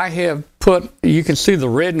that I have put. You can see the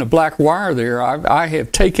red and the black wire there. I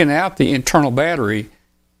have taken out the internal battery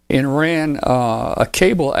and ran a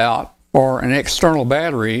cable out for an external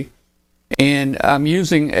battery, and I'm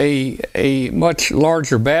using a much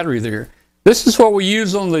larger battery there. This is what we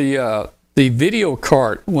use on the video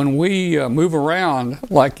cart when we move around,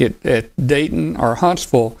 like at Dayton or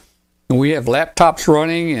Huntsville, and we have laptops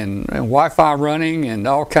running and Wi-Fi running and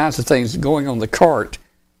all kinds of things going on the cart,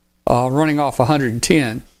 running off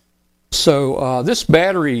 110. So this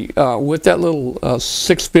battery with that little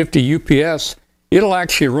 650 UPS, it'll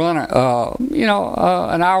actually run an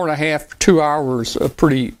hour and a half, 2 hours,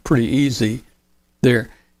 pretty easy there.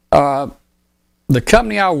 The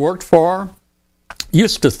company I worked for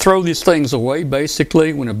used to throw these things away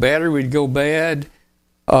basically when a battery would go bad,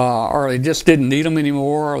 or they just didn't need them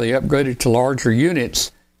anymore, or they upgraded to larger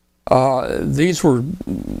units. These were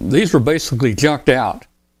basically junked out.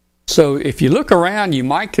 So if you look around, you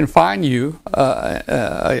might can find you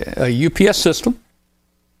a UPS system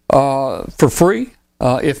for free.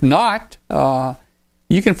 If not,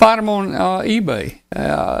 you can find them on eBay.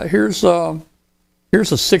 Here's a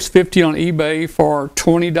 650 on eBay for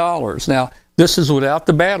 $20. Now this is without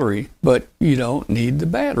the battery, but you don't need the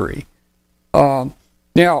battery.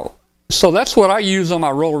 Now, so that's what I use on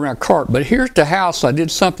my roll around cart. But here at the house, I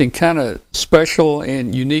did something kind of special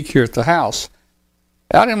and unique here at the house.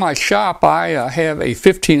 Out in my shop, I have a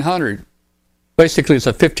 1500. Basically, it's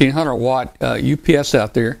a 1500 watt UPS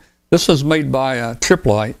out there. This was made by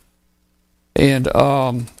Triplite, and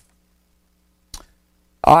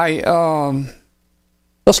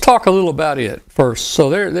let's talk a little about it first. So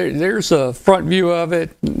there's a front view of it.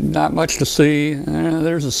 Not much to see.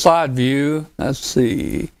 There's a side view. Let's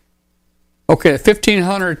see. Okay,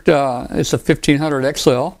 1500. It's a 1500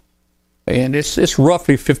 XL. And it's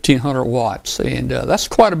roughly 1,500 watts, and that's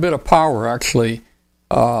quite a bit of power, actually.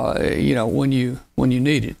 When you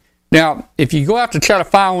need it. Now, if you go out to try to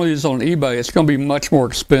find one of these on eBay, it's going to be much more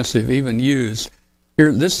expensive, even used.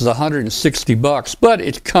 Here, this is $160, but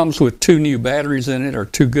it comes with 2 new batteries in it, or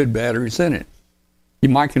 2 good batteries in it. You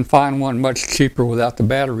might can find one much cheaper without the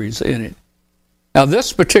batteries in it. Now,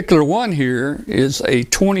 this particular one here is a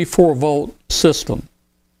 24 volt system,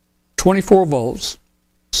 24 volts.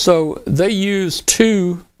 So they use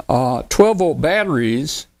 2 12-volt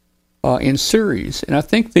batteries in series, and I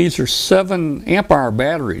think these are 7 amp-hour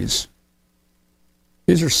batteries.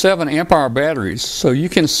 These are 7 amp-hour batteries. So you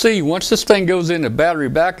can see once this thing goes into battery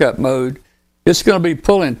backup mode, it's going to be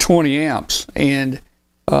pulling 20 amps, and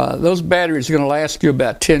those batteries are going to last you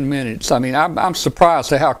about 10 minutes. I mean, I'm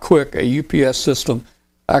surprised at how quick a UPS system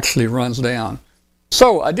actually runs down.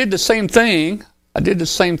 So I did the same thing.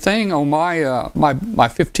 On my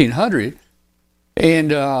 1500,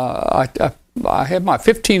 and I had my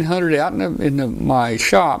 1500 out in my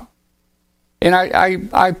shop, and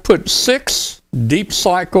I put 4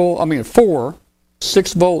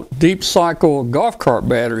 6-volt deep cycle golf cart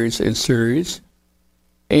batteries in series,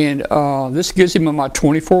 and this gives him my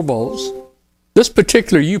 24 volts. This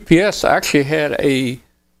particular UPS actually had a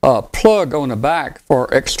plug on the back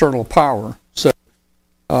for external power. So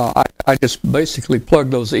I just basically plug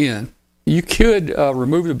those in. You could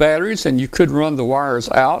remove the batteries, and you could run the wires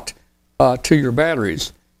out to your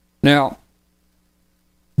batteries. Now,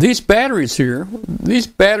 these batteries here, these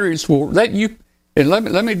batteries will let you, and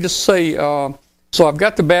let me just say, so I've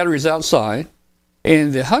got the batteries outside,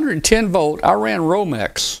 and the 110 volt, I ran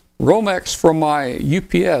Romex from my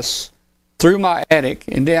UPS through my attic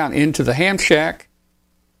and down into the ham shack,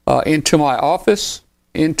 into my office,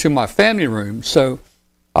 into my family room. So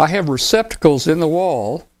I have receptacles in the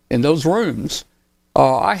wall in those rooms.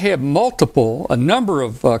 I have a number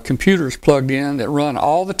of computers plugged in that run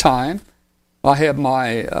all the time. I have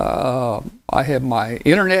my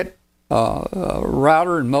internet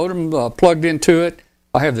router and modem plugged into it.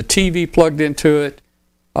 I have the TV plugged into it.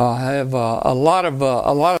 I have a lot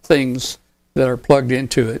of things that are plugged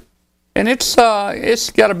into it, and it's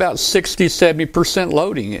got about 60-70%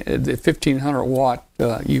 loading. The 1500 watt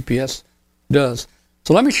UPS does.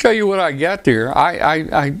 So let me show you what I got there.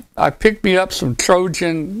 I picked me up some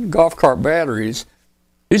Trojan golf cart batteries.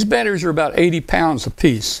 These batteries are about 80 pounds a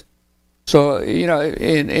piece. So,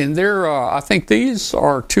 and they're, I think these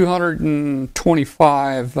are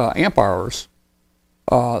 225 amp hours.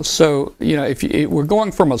 So, we're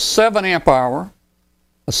going from a 7 amp hour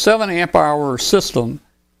system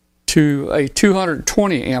to a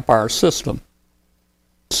 220 amp hour system.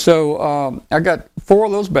 So, I got 4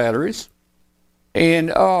 of those batteries, and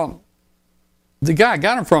the guy I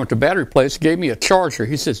got them from at the battery place gave me a charger.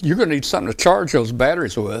 He says, "You're going to need something to charge those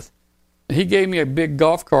batteries with." He gave me a big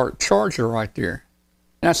golf cart charger right there.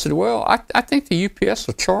 And I said, "Well, I think the UPS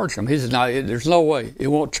will charge them." He said, "No, there's no way. It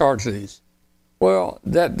won't charge these." Well,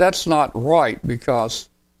 that's not right, because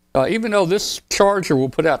even though this charger will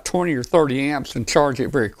put out 20 or 30 amps and charge it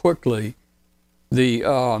very quickly, the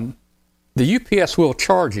UPS will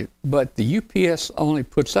charge it, but the UPS only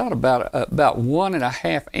puts out about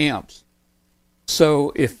 1.5 amps.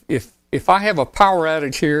 So if I have a power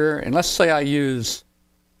outage here, and let's say I use,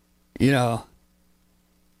 I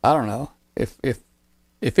don't know, if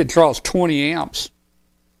it draws 20 amps,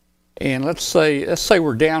 and let's say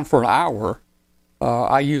we're down for an hour,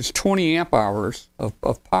 I use 20 amp hours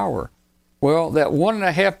of power. Well, that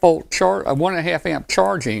 1.5 amp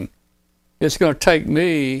charging is going to take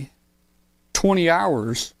me 20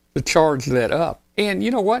 hours to charge that up. And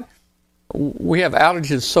you know what? We have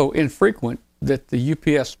outages so infrequent that the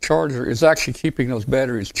UPS charger is actually keeping those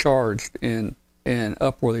batteries charged and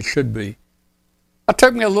up where they should be. I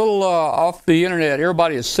took me a little off the internet.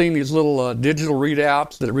 Everybody has seen these little digital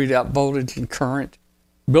readouts that read out voltage and current.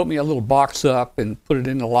 Built me a little box up and put it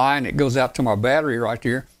in the line. It goes out to my battery right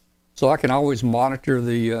here, so I can always monitor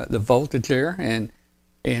the voltage there, and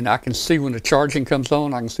I can see when the charging comes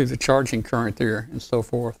on. I can see the charging current there, and so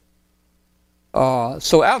forth.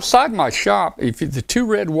 So outside my shop, if the 2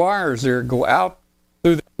 red wires there go out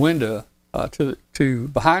through the window to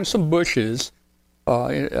behind some bushes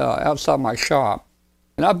outside my shop,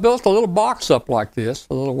 and I built a little box up like this,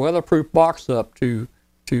 a little weatherproof box up to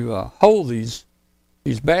hold these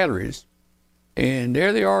batteries, and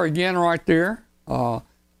there they are again right there.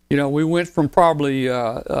 We went from probably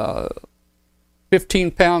 15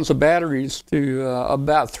 pounds of batteries to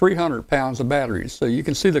about 300 pounds of batteries. So you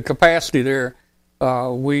can see the capacity there.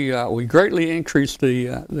 We greatly increased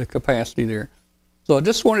the capacity there. So I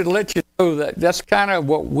just wanted to let you know that that's kind of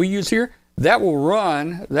what we use here. That will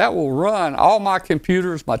run all my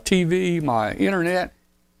computers, my TV, my internet.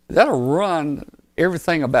 That'll run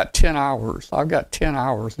everything about 10 hours. I've got 10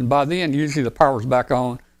 hours, and by then usually the power's back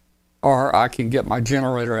on, or I can get my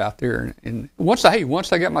generator out there. And once I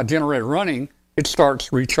get my generator running, it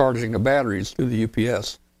starts recharging the batteries through the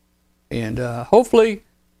UPS. And hopefully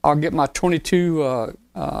I'll get my 22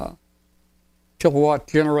 kilowatt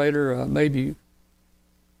generator maybe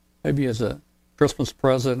as a Christmas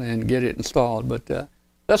present and get it installed. But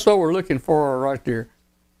that's what we're looking for right there.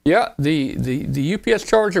 Yeah, the UPS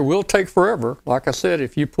charger will take forever. Like I said,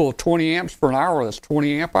 if you pull 20 amps for an hour, that's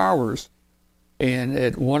 20 amp hours. And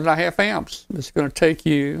at 1.5 amps, it's going to take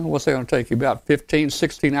you, what's that going to take you? About 15,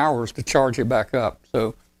 16 hours to charge it back up.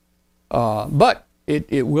 So, but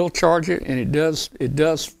it will charge it, and it does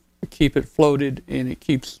keep it floated, and it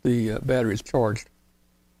keeps the batteries charged.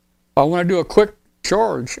 If I want to do a quick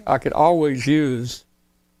charge, I could always use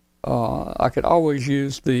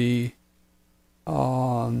the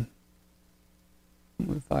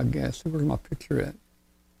if I guess, where's my picture at?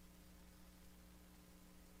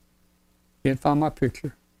 Can't find my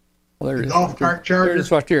picture. Well, there it is. Golf cart charger. There it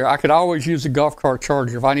is right there. I could always use the golf cart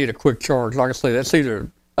charger if I need a quick charge. Like I say,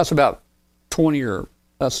 that's about 20 or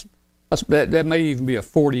that's That may even be a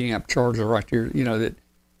 40 amp charger right there. You know that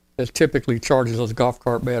typically charges those golf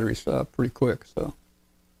cart batteries pretty quick. So,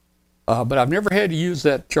 but I've never had to use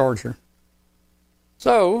that charger.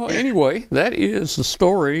 So anyway, that is the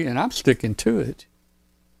story, and I'm sticking to it.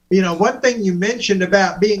 You know, one thing you mentioned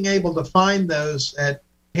about being able to find those at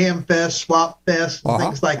Hamfest, Swapfest, and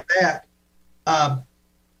things like that.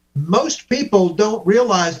 Most people don't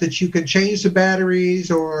realize that you can change the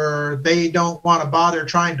batteries, or they don't want to bother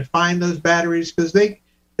trying to find those batteries because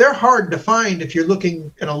they're hard to find if you're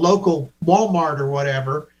looking at a local Walmart or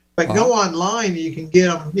whatever. But go online, you can get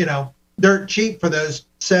them, you know, dirt cheap for those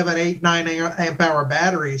 7, 8, 9 amp hour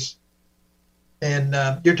batteries. And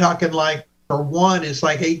you're talking like for one, it's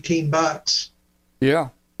like $18. Yeah.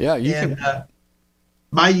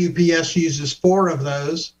 My UPS uses 4 of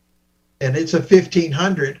those, and it's a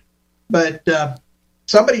 1500. But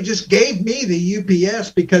somebody just gave me the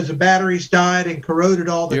UPS because the batteries died and corroded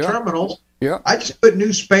all the terminals. Yeah. I just put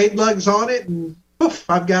new spade lugs on it, and poof,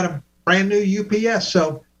 I've got a brand new UPS.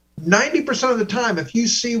 So 90% of the time, if you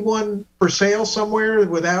see one for sale somewhere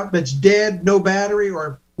that's dead, no battery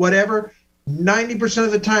or whatever, 90%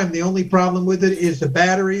 of the time, the only problem with it is the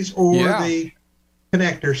batteries or the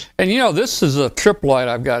connectors. And you know, this is a trip light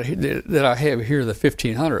I've got that I have here, the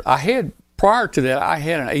 1500. Prior to that, I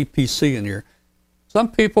had an APC in here.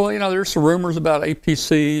 Some people, you know, there's some rumors about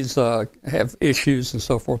APCs have issues and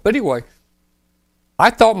so forth. But anyway, I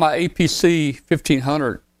thought my APC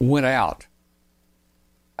 1500 went out.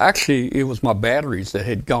 Actually, it was my batteries that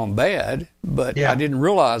had gone bad, but I didn't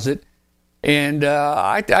realize it. And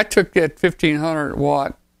I took that 1500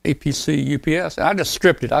 watt APC UPS and I just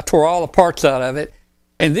stripped it. I tore all the parts out of it,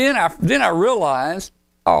 and then I realized,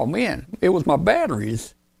 oh man, it was my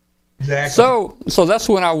batteries. Exactly. So that's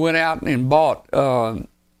when I went out and bought a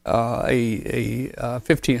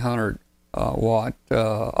 1500 watt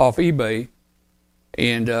off eBay,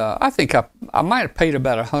 and I think I might have paid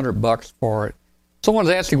about $100 for it. Someone's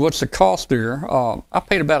asking what's the cost there. I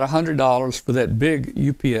paid about $100 for that big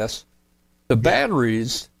UPS. The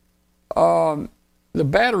batteries, I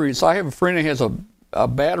have a friend who has a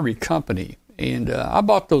battery company, and I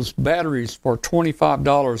bought those batteries for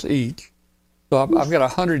 $25 each. So I've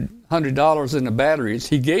got $100 in the batteries.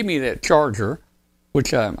 He gave me that charger,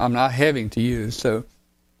 which I'm not having to use. So,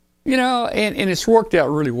 you know, and it's worked out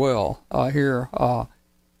really well here.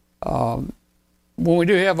 When we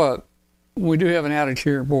do have an outage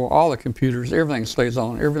here, boy, all the computers, everything stays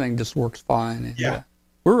on. Everything just works fine. And,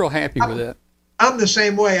 we're real happy with that. I'm the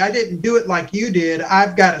same way. I didn't do it like you did.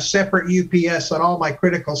 I've got a separate UPS on all my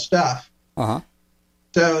critical stuff.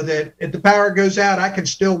 So that if the power goes out, I can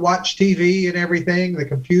still watch TV and everything. The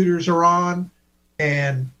computers are on.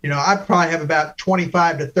 And, you know, I probably have about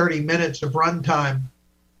 25 to 30 minutes of runtime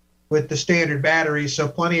with the standard battery. So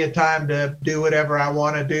plenty of time to do whatever I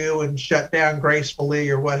want to do and shut down gracefully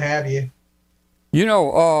or what have you. You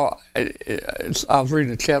know, I was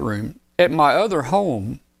reading the chat room. At my other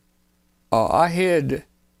home, I had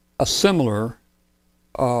a similar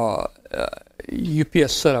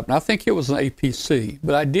UPS setup, and I think it was an APC,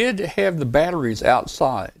 but I did have the batteries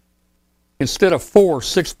outside. Instead of 4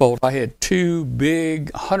 6-volt, I had 2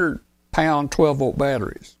 big 100-pound 12-volt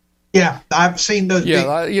batteries. Yeah, I've seen those.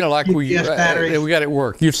 Yeah, you know, like UPS batteries. We got it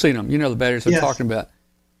work. You've seen them. You know the batteries I'm talking about.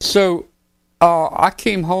 So I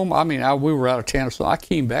came home. We were out of town, so I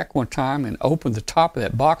came back one time and opened the top of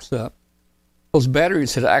that box up. Those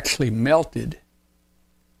batteries had actually melted.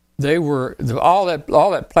 They were all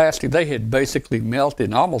that plastic. They had basically melted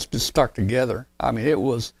and almost just stuck together. I mean, it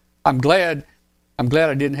was. I'm glad I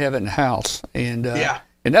didn't have it in the house. And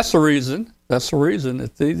and that's the reason. That's the reason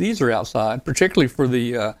that these are outside, particularly for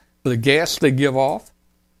the gas they give off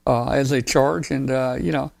as they charge. And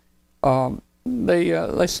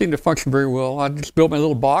they seem to function very well. I just built my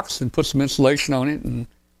little box and put some insulation on it, and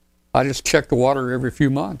I just check the water every few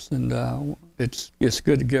months, and it's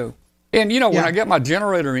good to go. And, you know, when I get my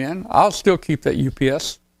generator in, I'll still keep that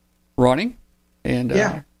UPS running. And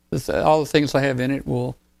all the things I have in it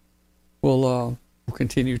will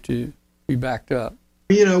continue to be backed up.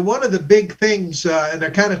 You know, one of the big things, and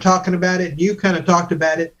they're kind of talking about it, and you kind of talked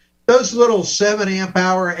about it, those little 7 amp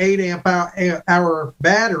hour, 8 amp hour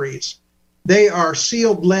batteries, they are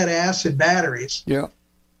sealed lead acid batteries. Yeah.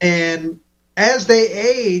 And as they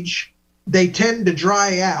age, they tend to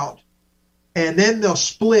dry out. And then they'll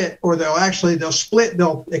split, or they'll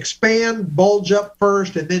expand, bulge up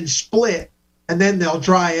first, and then split, and then they'll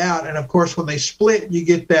dry out. And of course, when they split, you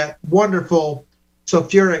get that wonderful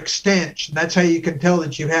sulfuric stench. And that's how you can tell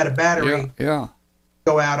that you've had a battery go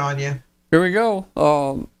out on you. Here we go.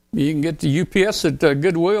 You can get the UPS at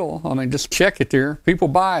Goodwill. I mean, just check it there. People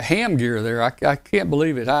buy ham gear there. I can't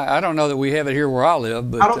believe it. I don't know that we have it here where I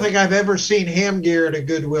live, but I don't think I've ever seen ham gear at a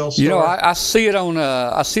Goodwill store. You know, I see it on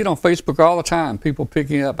Facebook all the time. People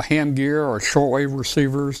picking up ham gear or shortwave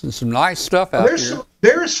receivers and some nice stuff out there.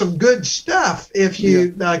 There's some good stuff if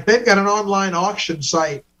you like. They've got an online auction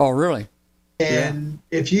site. Oh, really? And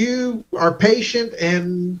if you are patient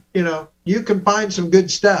and you can find some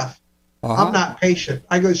good stuff. I'm not patient.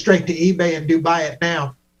 I go straight to eBay and do buy it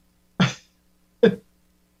now.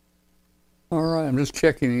 All right, I'm just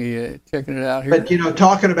checking it out here. But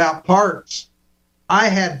talking about parts, I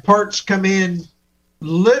had parts come in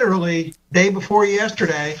literally day before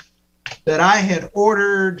yesterday that I had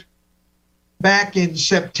ordered back in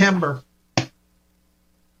September.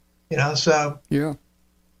 So yeah.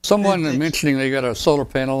 Someone mentioning they got a solar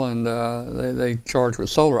panel and they charge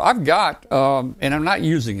with solar. I've got, and I'm not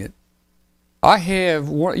using it. I have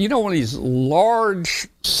one of these large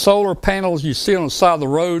solar panels you see on the side of the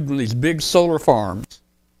road in these big solar farms.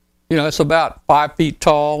 It's about 5 feet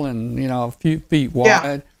tall and a few feet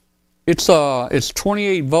wide. Yeah. It's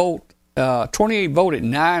 28 volt at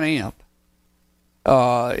 9 amp.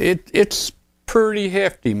 It's pretty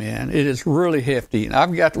hefty, man. It is really hefty. And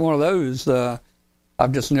I've got one of those.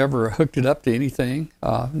 I've just never hooked it up to anything.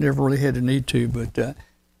 Never really had the need to, but.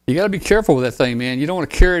 You got to be careful with that thing, man. You don't want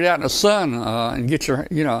to carry it out in the sun and get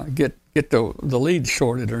the lead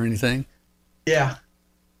shorted or anything. Yeah.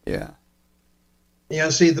 Yeah.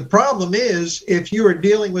 See, the problem is if you are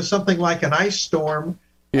dealing with something like an ice storm,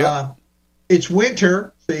 it's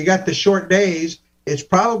winter, so you got the short days. It's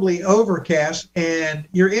probably overcast, and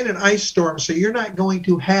you're in an ice storm, so you're not going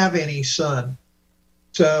to have any sun.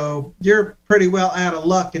 So you're pretty well out of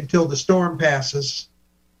luck until the storm passes.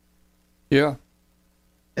 Yeah.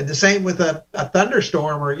 And the same with a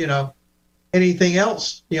thunderstorm or, anything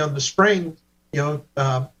else, in the spring,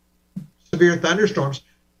 severe thunderstorms.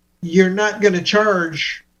 You're not going to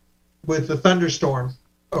charge with the thunderstorm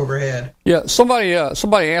overhead. Yeah, somebody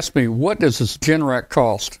asked me, what does this Generac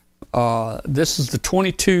cost? This is the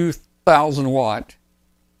 22,000 watt,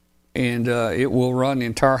 and it will run the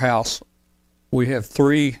entire house. We have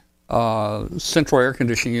 3 central air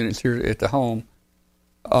conditioning units here at the home,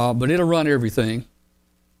 but it'll run everything.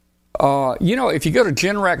 If you go to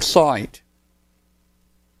Generac site,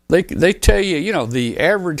 they tell you, the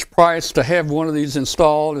average price to have one of these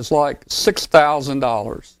installed is like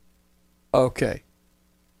 $6,000. Okay.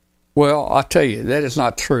 Well, I tell you, that is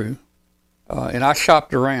not true. And I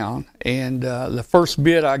shopped around, and the first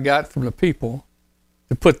bid I got from the people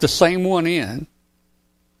to put the same one in,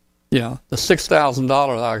 the $6,000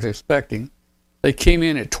 I was expecting, they came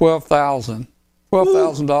in at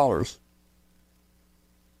 $12,000.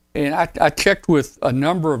 And I checked with a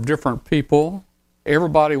number of different people.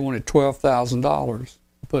 Everybody wanted $12,000 to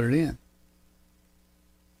put it in.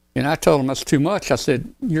 And I told them that's too much. I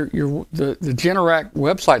said, the Generac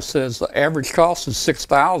website says the average cost is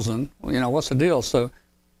 $6,000. What's the deal? So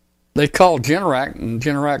they called Generac, and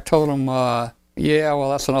Generac told them,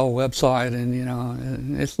 that's an old website,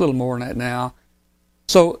 and it's a little more than that now.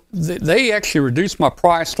 So they actually reduced my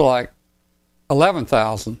price to like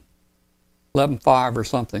 $11,000. 11.5 or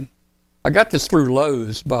something. I got this through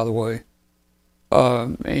Lowe's, by the way,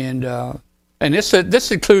 and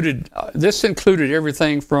this included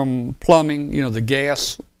everything from plumbing, the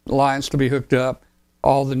gas lines to be hooked up,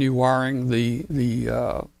 all the new wiring,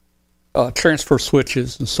 the transfer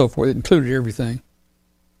switches and so forth. It included everything.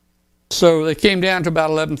 So they came down to about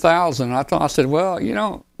 11,000. I said, well,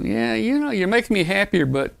 you're making me happier,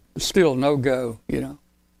 but still no go,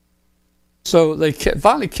 So they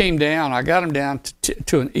finally came down. I got them down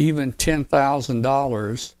to an even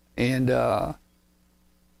 $10,000, and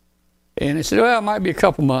they said, well, it might be a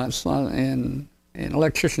couple months. And an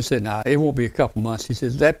electrician said, no, it won't be a couple months. He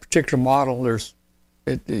says that particular model,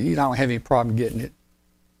 you don't have any problem getting it.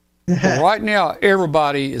 But right now,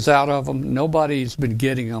 everybody is out of them. Nobody's been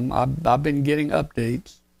getting them. I've been getting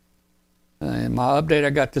updates, and my update I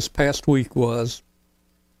got this past week was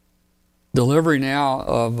delivery now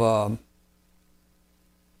of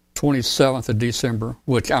 27th of December,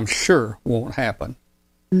 which I'm sure won't happen.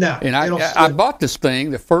 No. And I bought this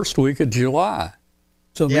thing the first week of July.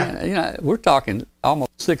 So, man, we're talking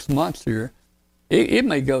almost 6 months here. It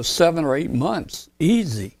may go 7 or 8 months,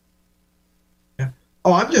 easy. Yeah.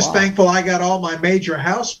 Oh, I'm just thankful I got all my major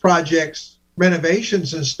house projects,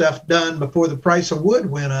 renovations and stuff done before the price of wood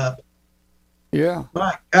went up. Yeah.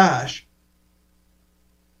 My gosh.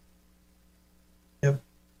 Yep.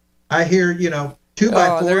 I hear,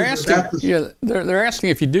 2x4s. They're asking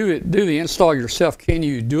if you do the install yourself, can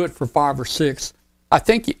you do it for $5 or $6? I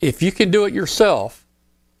think if you can do it yourself,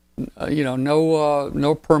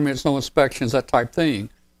 no permits, no inspections, that type thing,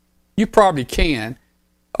 you probably can.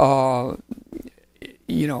 I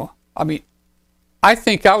mean, I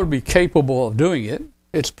think I would be capable of doing it.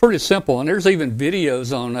 It's pretty simple, and there's even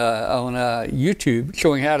videos on YouTube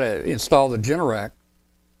showing how to install the Generac.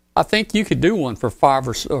 I think you could do one for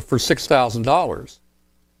 $5,000 or for $6,000.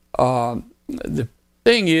 The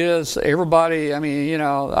thing is, everybody, I mean,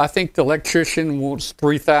 I think the electrician wants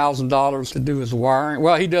 $3,000 to do his wiring.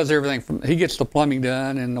 Well, he does everything he gets the plumbing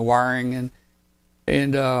done and the wiring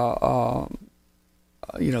and the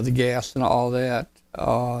gas and all that.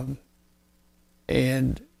 The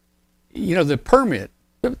permit,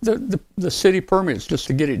 the city permits just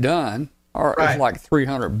to get it done is like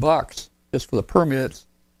 $300 just for the permits.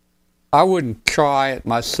 I wouldn't try it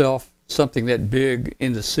myself, something that big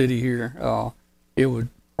in the city here. It would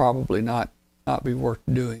probably not be worth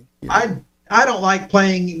doing. I don't like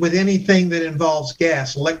playing with anything that involves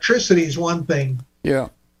gas. Electricity is one thing. Yeah.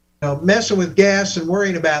 Messing with gas and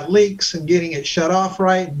worrying about leaks and getting it shut off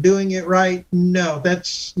right, and doing it right, no,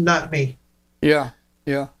 that's not me. Yeah.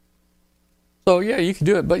 So yeah, you can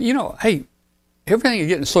do it, but hey, everything is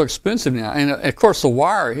getting so expensive now, and of course the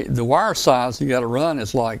wire size you got to run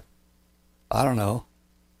is like, I don't know,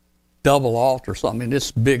 double alt or something. I mean,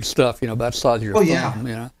 it's big stuff, about the size of your thumb.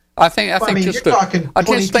 Yeah. I think just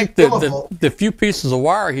the few pieces of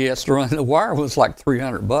wire he has to run, the wire was like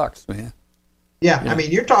 $300, man. Yeah, I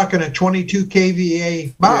mean, you're talking a 22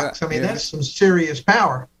 kVA box. That's some serious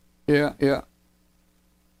power. Yeah.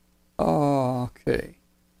 Okay.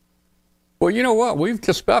 Well, you know what? We've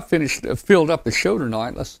just about filled up the show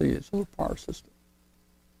tonight. Let's see. It's a little power system.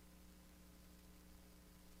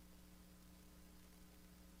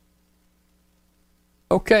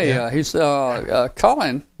 Okay,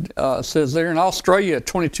 Colin says there in Australia, a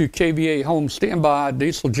 22 kVA home standby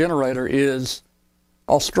diesel generator is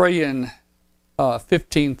Australian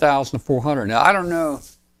 $15,400. Now, I don't know.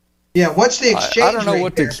 Yeah, what's the exchange? I don't know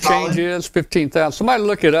what the exchange is. 15,000. Somebody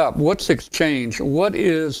look it up. What's the exchange? What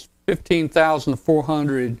is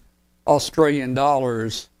 15,400 Australian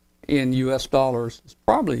dollars in U.S. dollars?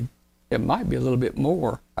 It might be a little bit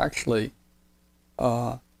more actually.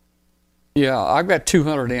 Yeah, I've got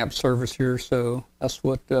 200 amp service here, so that's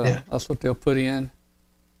what they'll put in.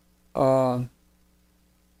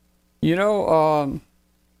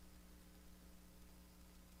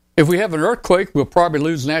 If we have an earthquake, we'll probably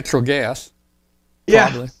lose natural gas.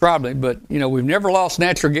 Yeah, probably. But we've never lost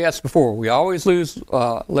natural gas before. We always lose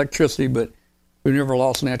electricity, but we've never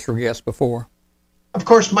lost natural gas before. Of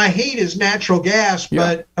course, my heat is natural gas,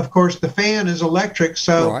 but of course the fan is electric,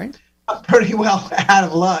 so I'm pretty well out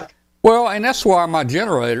of luck. Well, and that's why my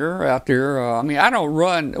generator out there, I don't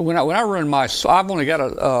run, when I run I've only got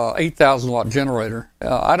a 8,000 watt generator.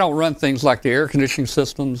 I don't run things like the air conditioning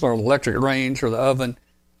systems or the electric range or the oven,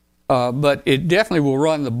 but it definitely will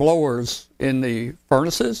run the blowers in the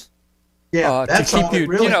furnaces. Yeah, that's to keep all you,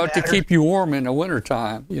 really to keep you warm in the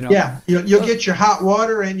wintertime. Yeah, you'll get your hot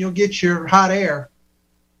water and you'll get your hot air.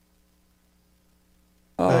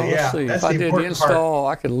 Let's see. If I did the install,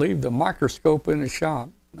 I could leave the microscope in the shop.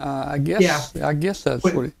 I guess that's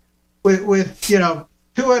what it... With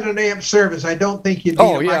 200 amp service, I don't think you'd need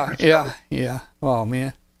a microscope. Yeah. Oh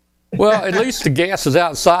man. Well, at least the gas is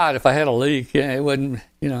outside. If I had a leak, it wouldn't.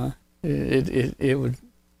 It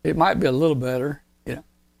might be a little better.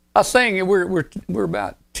 I was saying we're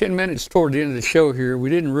about 10 minutes toward the end of the show here.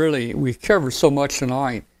 We covered so much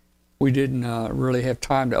tonight. We didn't really have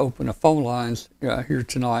time to open the phone lines here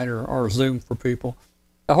tonight or Zoom for people.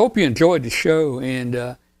 I hope you enjoyed the show,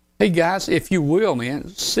 and hey guys, if you will, man,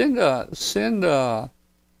 send a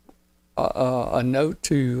note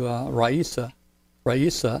to Raisa,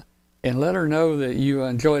 and let her know that you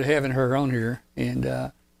enjoyed having her on here.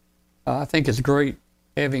 And I think it's great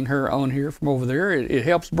having her on here from over there. It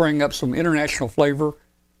helps bring up some international flavor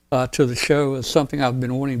to the show. It's something I've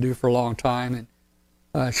been wanting to do for a long time,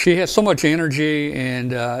 and she has so much energy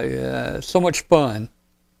and so much fun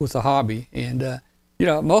with the hobby. And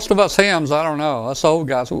most of us hams, I don't know, us old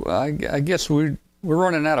guys, I guess we're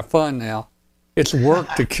running out of fun now. It's work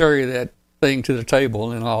to carry that thing to the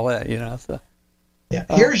table and all that, So. Yeah.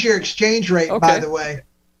 Here's your exchange rate, by the way.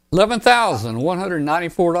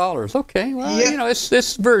 $11,194. Okay, well,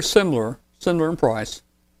 it's very similar in price.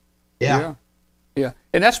 Yeah.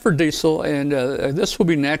 And that's for diesel, and this will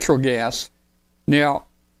be natural gas. Now,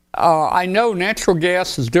 I know natural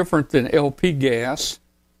gas is different than LP gas.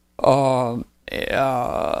 I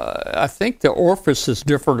think the orifice is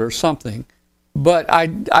different or something. But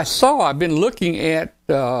I've been looking at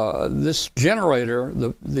this generator,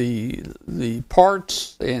 the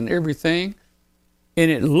parts and everything,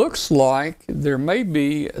 and it looks like there may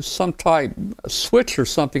be some type of switch or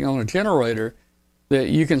something on a generator that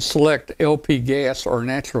you can select LP gas or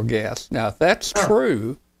natural gas. Now, if that's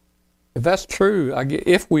true,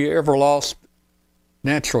 if we ever lost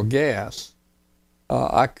natural gas,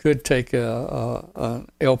 I could take an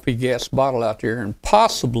LP gas bottle out there and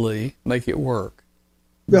possibly make it work.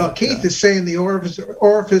 Well, Keith is saying the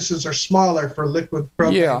orifices are smaller for liquid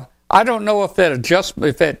propane. Yeah, I don't know if that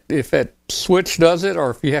if that switch does it,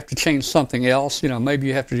 or if you have to change something else. Maybe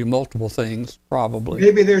you have to do multiple things. Probably.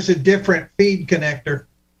 Maybe there's a different feed connector.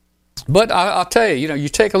 But I'll tell you, you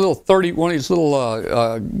take a little one of these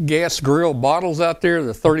little gas grill bottles out there,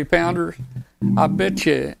 the 30-pounders. I bet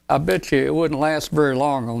you it wouldn't last very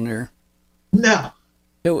long on there. No.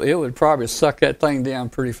 It would probably suck that thing down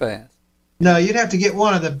pretty fast. No, you'd have to get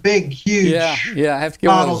one of the big, huge I have to get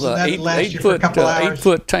one of those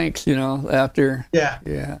 8-foot tanks, out there. Yeah.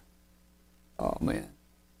 Yeah. Oh, man.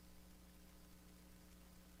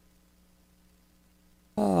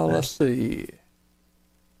 Oh, let's see.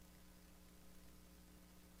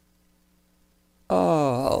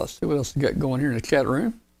 Let's see what else we got going here in the chat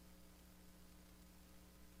room.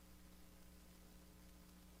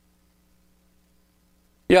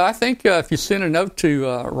 Yeah, I think if you send a note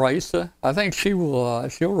to Raisa, I think she'll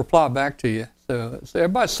reply back to you. So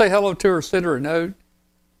everybody say hello to her, send her a note,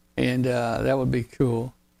 and that would be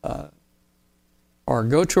cool. Or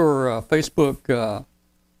go to her Facebook,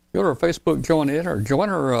 join it, or join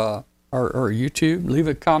her YouTube. Leave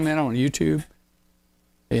a comment on YouTube,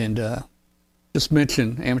 and just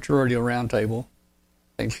mention Amateur Radio Roundtable.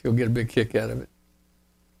 I think she'll get a big kick out of it.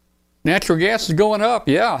 Natural gas is going up.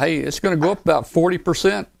 Yeah, hey, it's going to go up about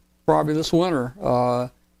 40% probably this winter.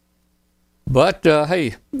 But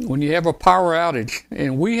hey, when you have a power outage,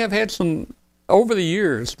 and we have had some, over the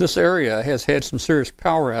years, this area has had some serious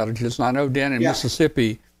power outages. And I know down in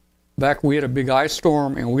Mississippi, back we had a big ice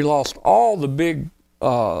storm, and we lost all the big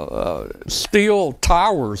steel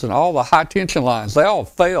towers and all the high tension lines. They all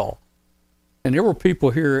fell. And there were people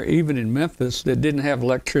here, even in Memphis, that didn't have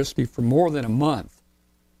electricity for more than a month.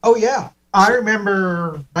 Oh, yeah. I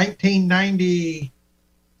remember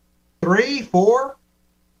 1993, 4,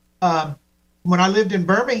 when I lived in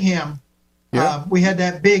Birmingham. Yeah. We had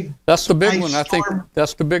that big That's the big one. storm. I think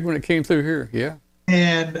that's the big one that came through here. Yeah.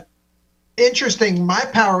 And interesting, my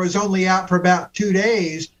power was only out for about 2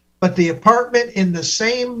 days, but the apartment in the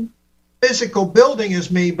same physical building as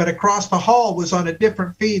me, but across the hall, was on a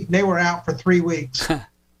different feed, and they were out for 3 weeks.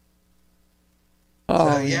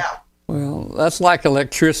 Oh, so, yeah. Well, that's like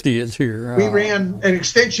electricity is here. We ran an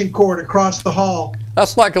extension cord across the hall.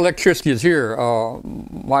 That's like electricity is here.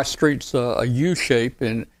 My street's a U shape,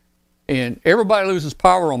 and everybody loses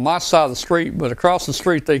power on my side of the street, but across the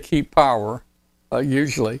street they keep power,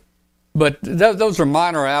 usually. But those are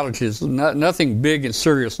minor outages, nothing big and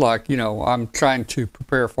serious like, I'm trying to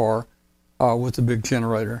prepare for with the big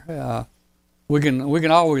generator. We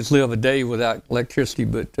can always live a day without electricity,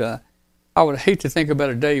 but I would hate to think about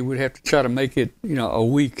a day we'd have to try to make it, a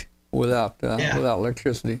week without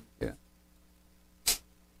electricity. Yeah.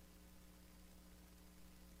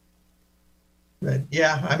 But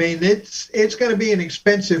yeah, I mean, it's going to be an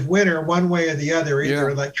expensive winter one way or the other, either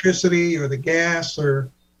electricity or the gas or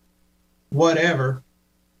whatever.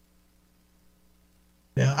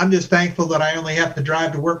 Yeah, I'm just thankful that I only have to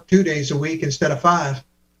drive to work 2 days a week instead of 5.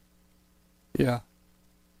 Yeah.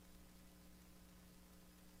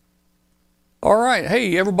 All right.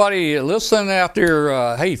 Hey, everybody listening out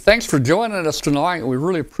there, hey, thanks for joining us tonight. We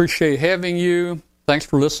really appreciate having you. Thanks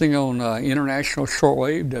for listening on International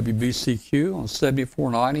Shortwave, WBCQ, on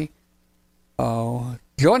 7490.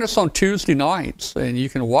 Join us on Tuesday nights, and you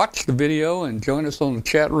can watch the video and join us on the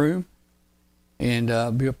chat room and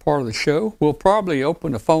be a part of the show. We'll probably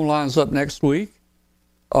open the phone lines up next week.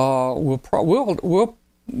 We're going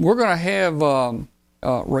to have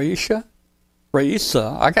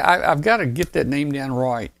Raisa. I've got to get that name down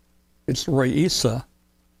right. It's Raisa.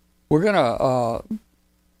 We're going to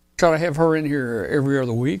try to have her in here every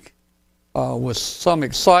other week with some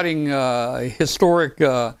exciting historic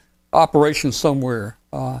operation somewhere.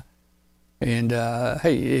 And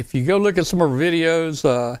hey, if you go look at some of her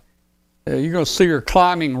videos, you're going to see her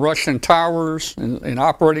climbing Russian towers and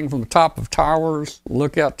operating from the top of towers,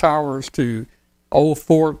 lookout towers, to old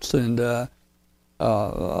forts and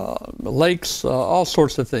lakes, all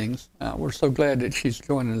sorts of things. We're so glad that she's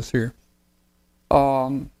joining us here.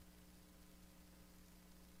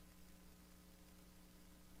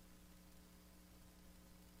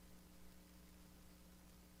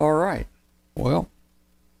 All right. Well,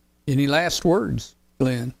 Any last words,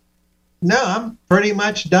 Glenn? No, I'm pretty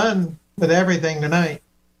much done with everything tonight.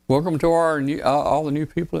 Welcome to our all the new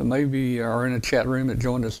people that maybe are in the chat room that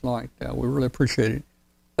joined us tonight. We really appreciate it.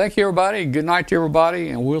 Thank you, everybody. Good night to everybody,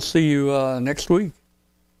 and we'll see you next week.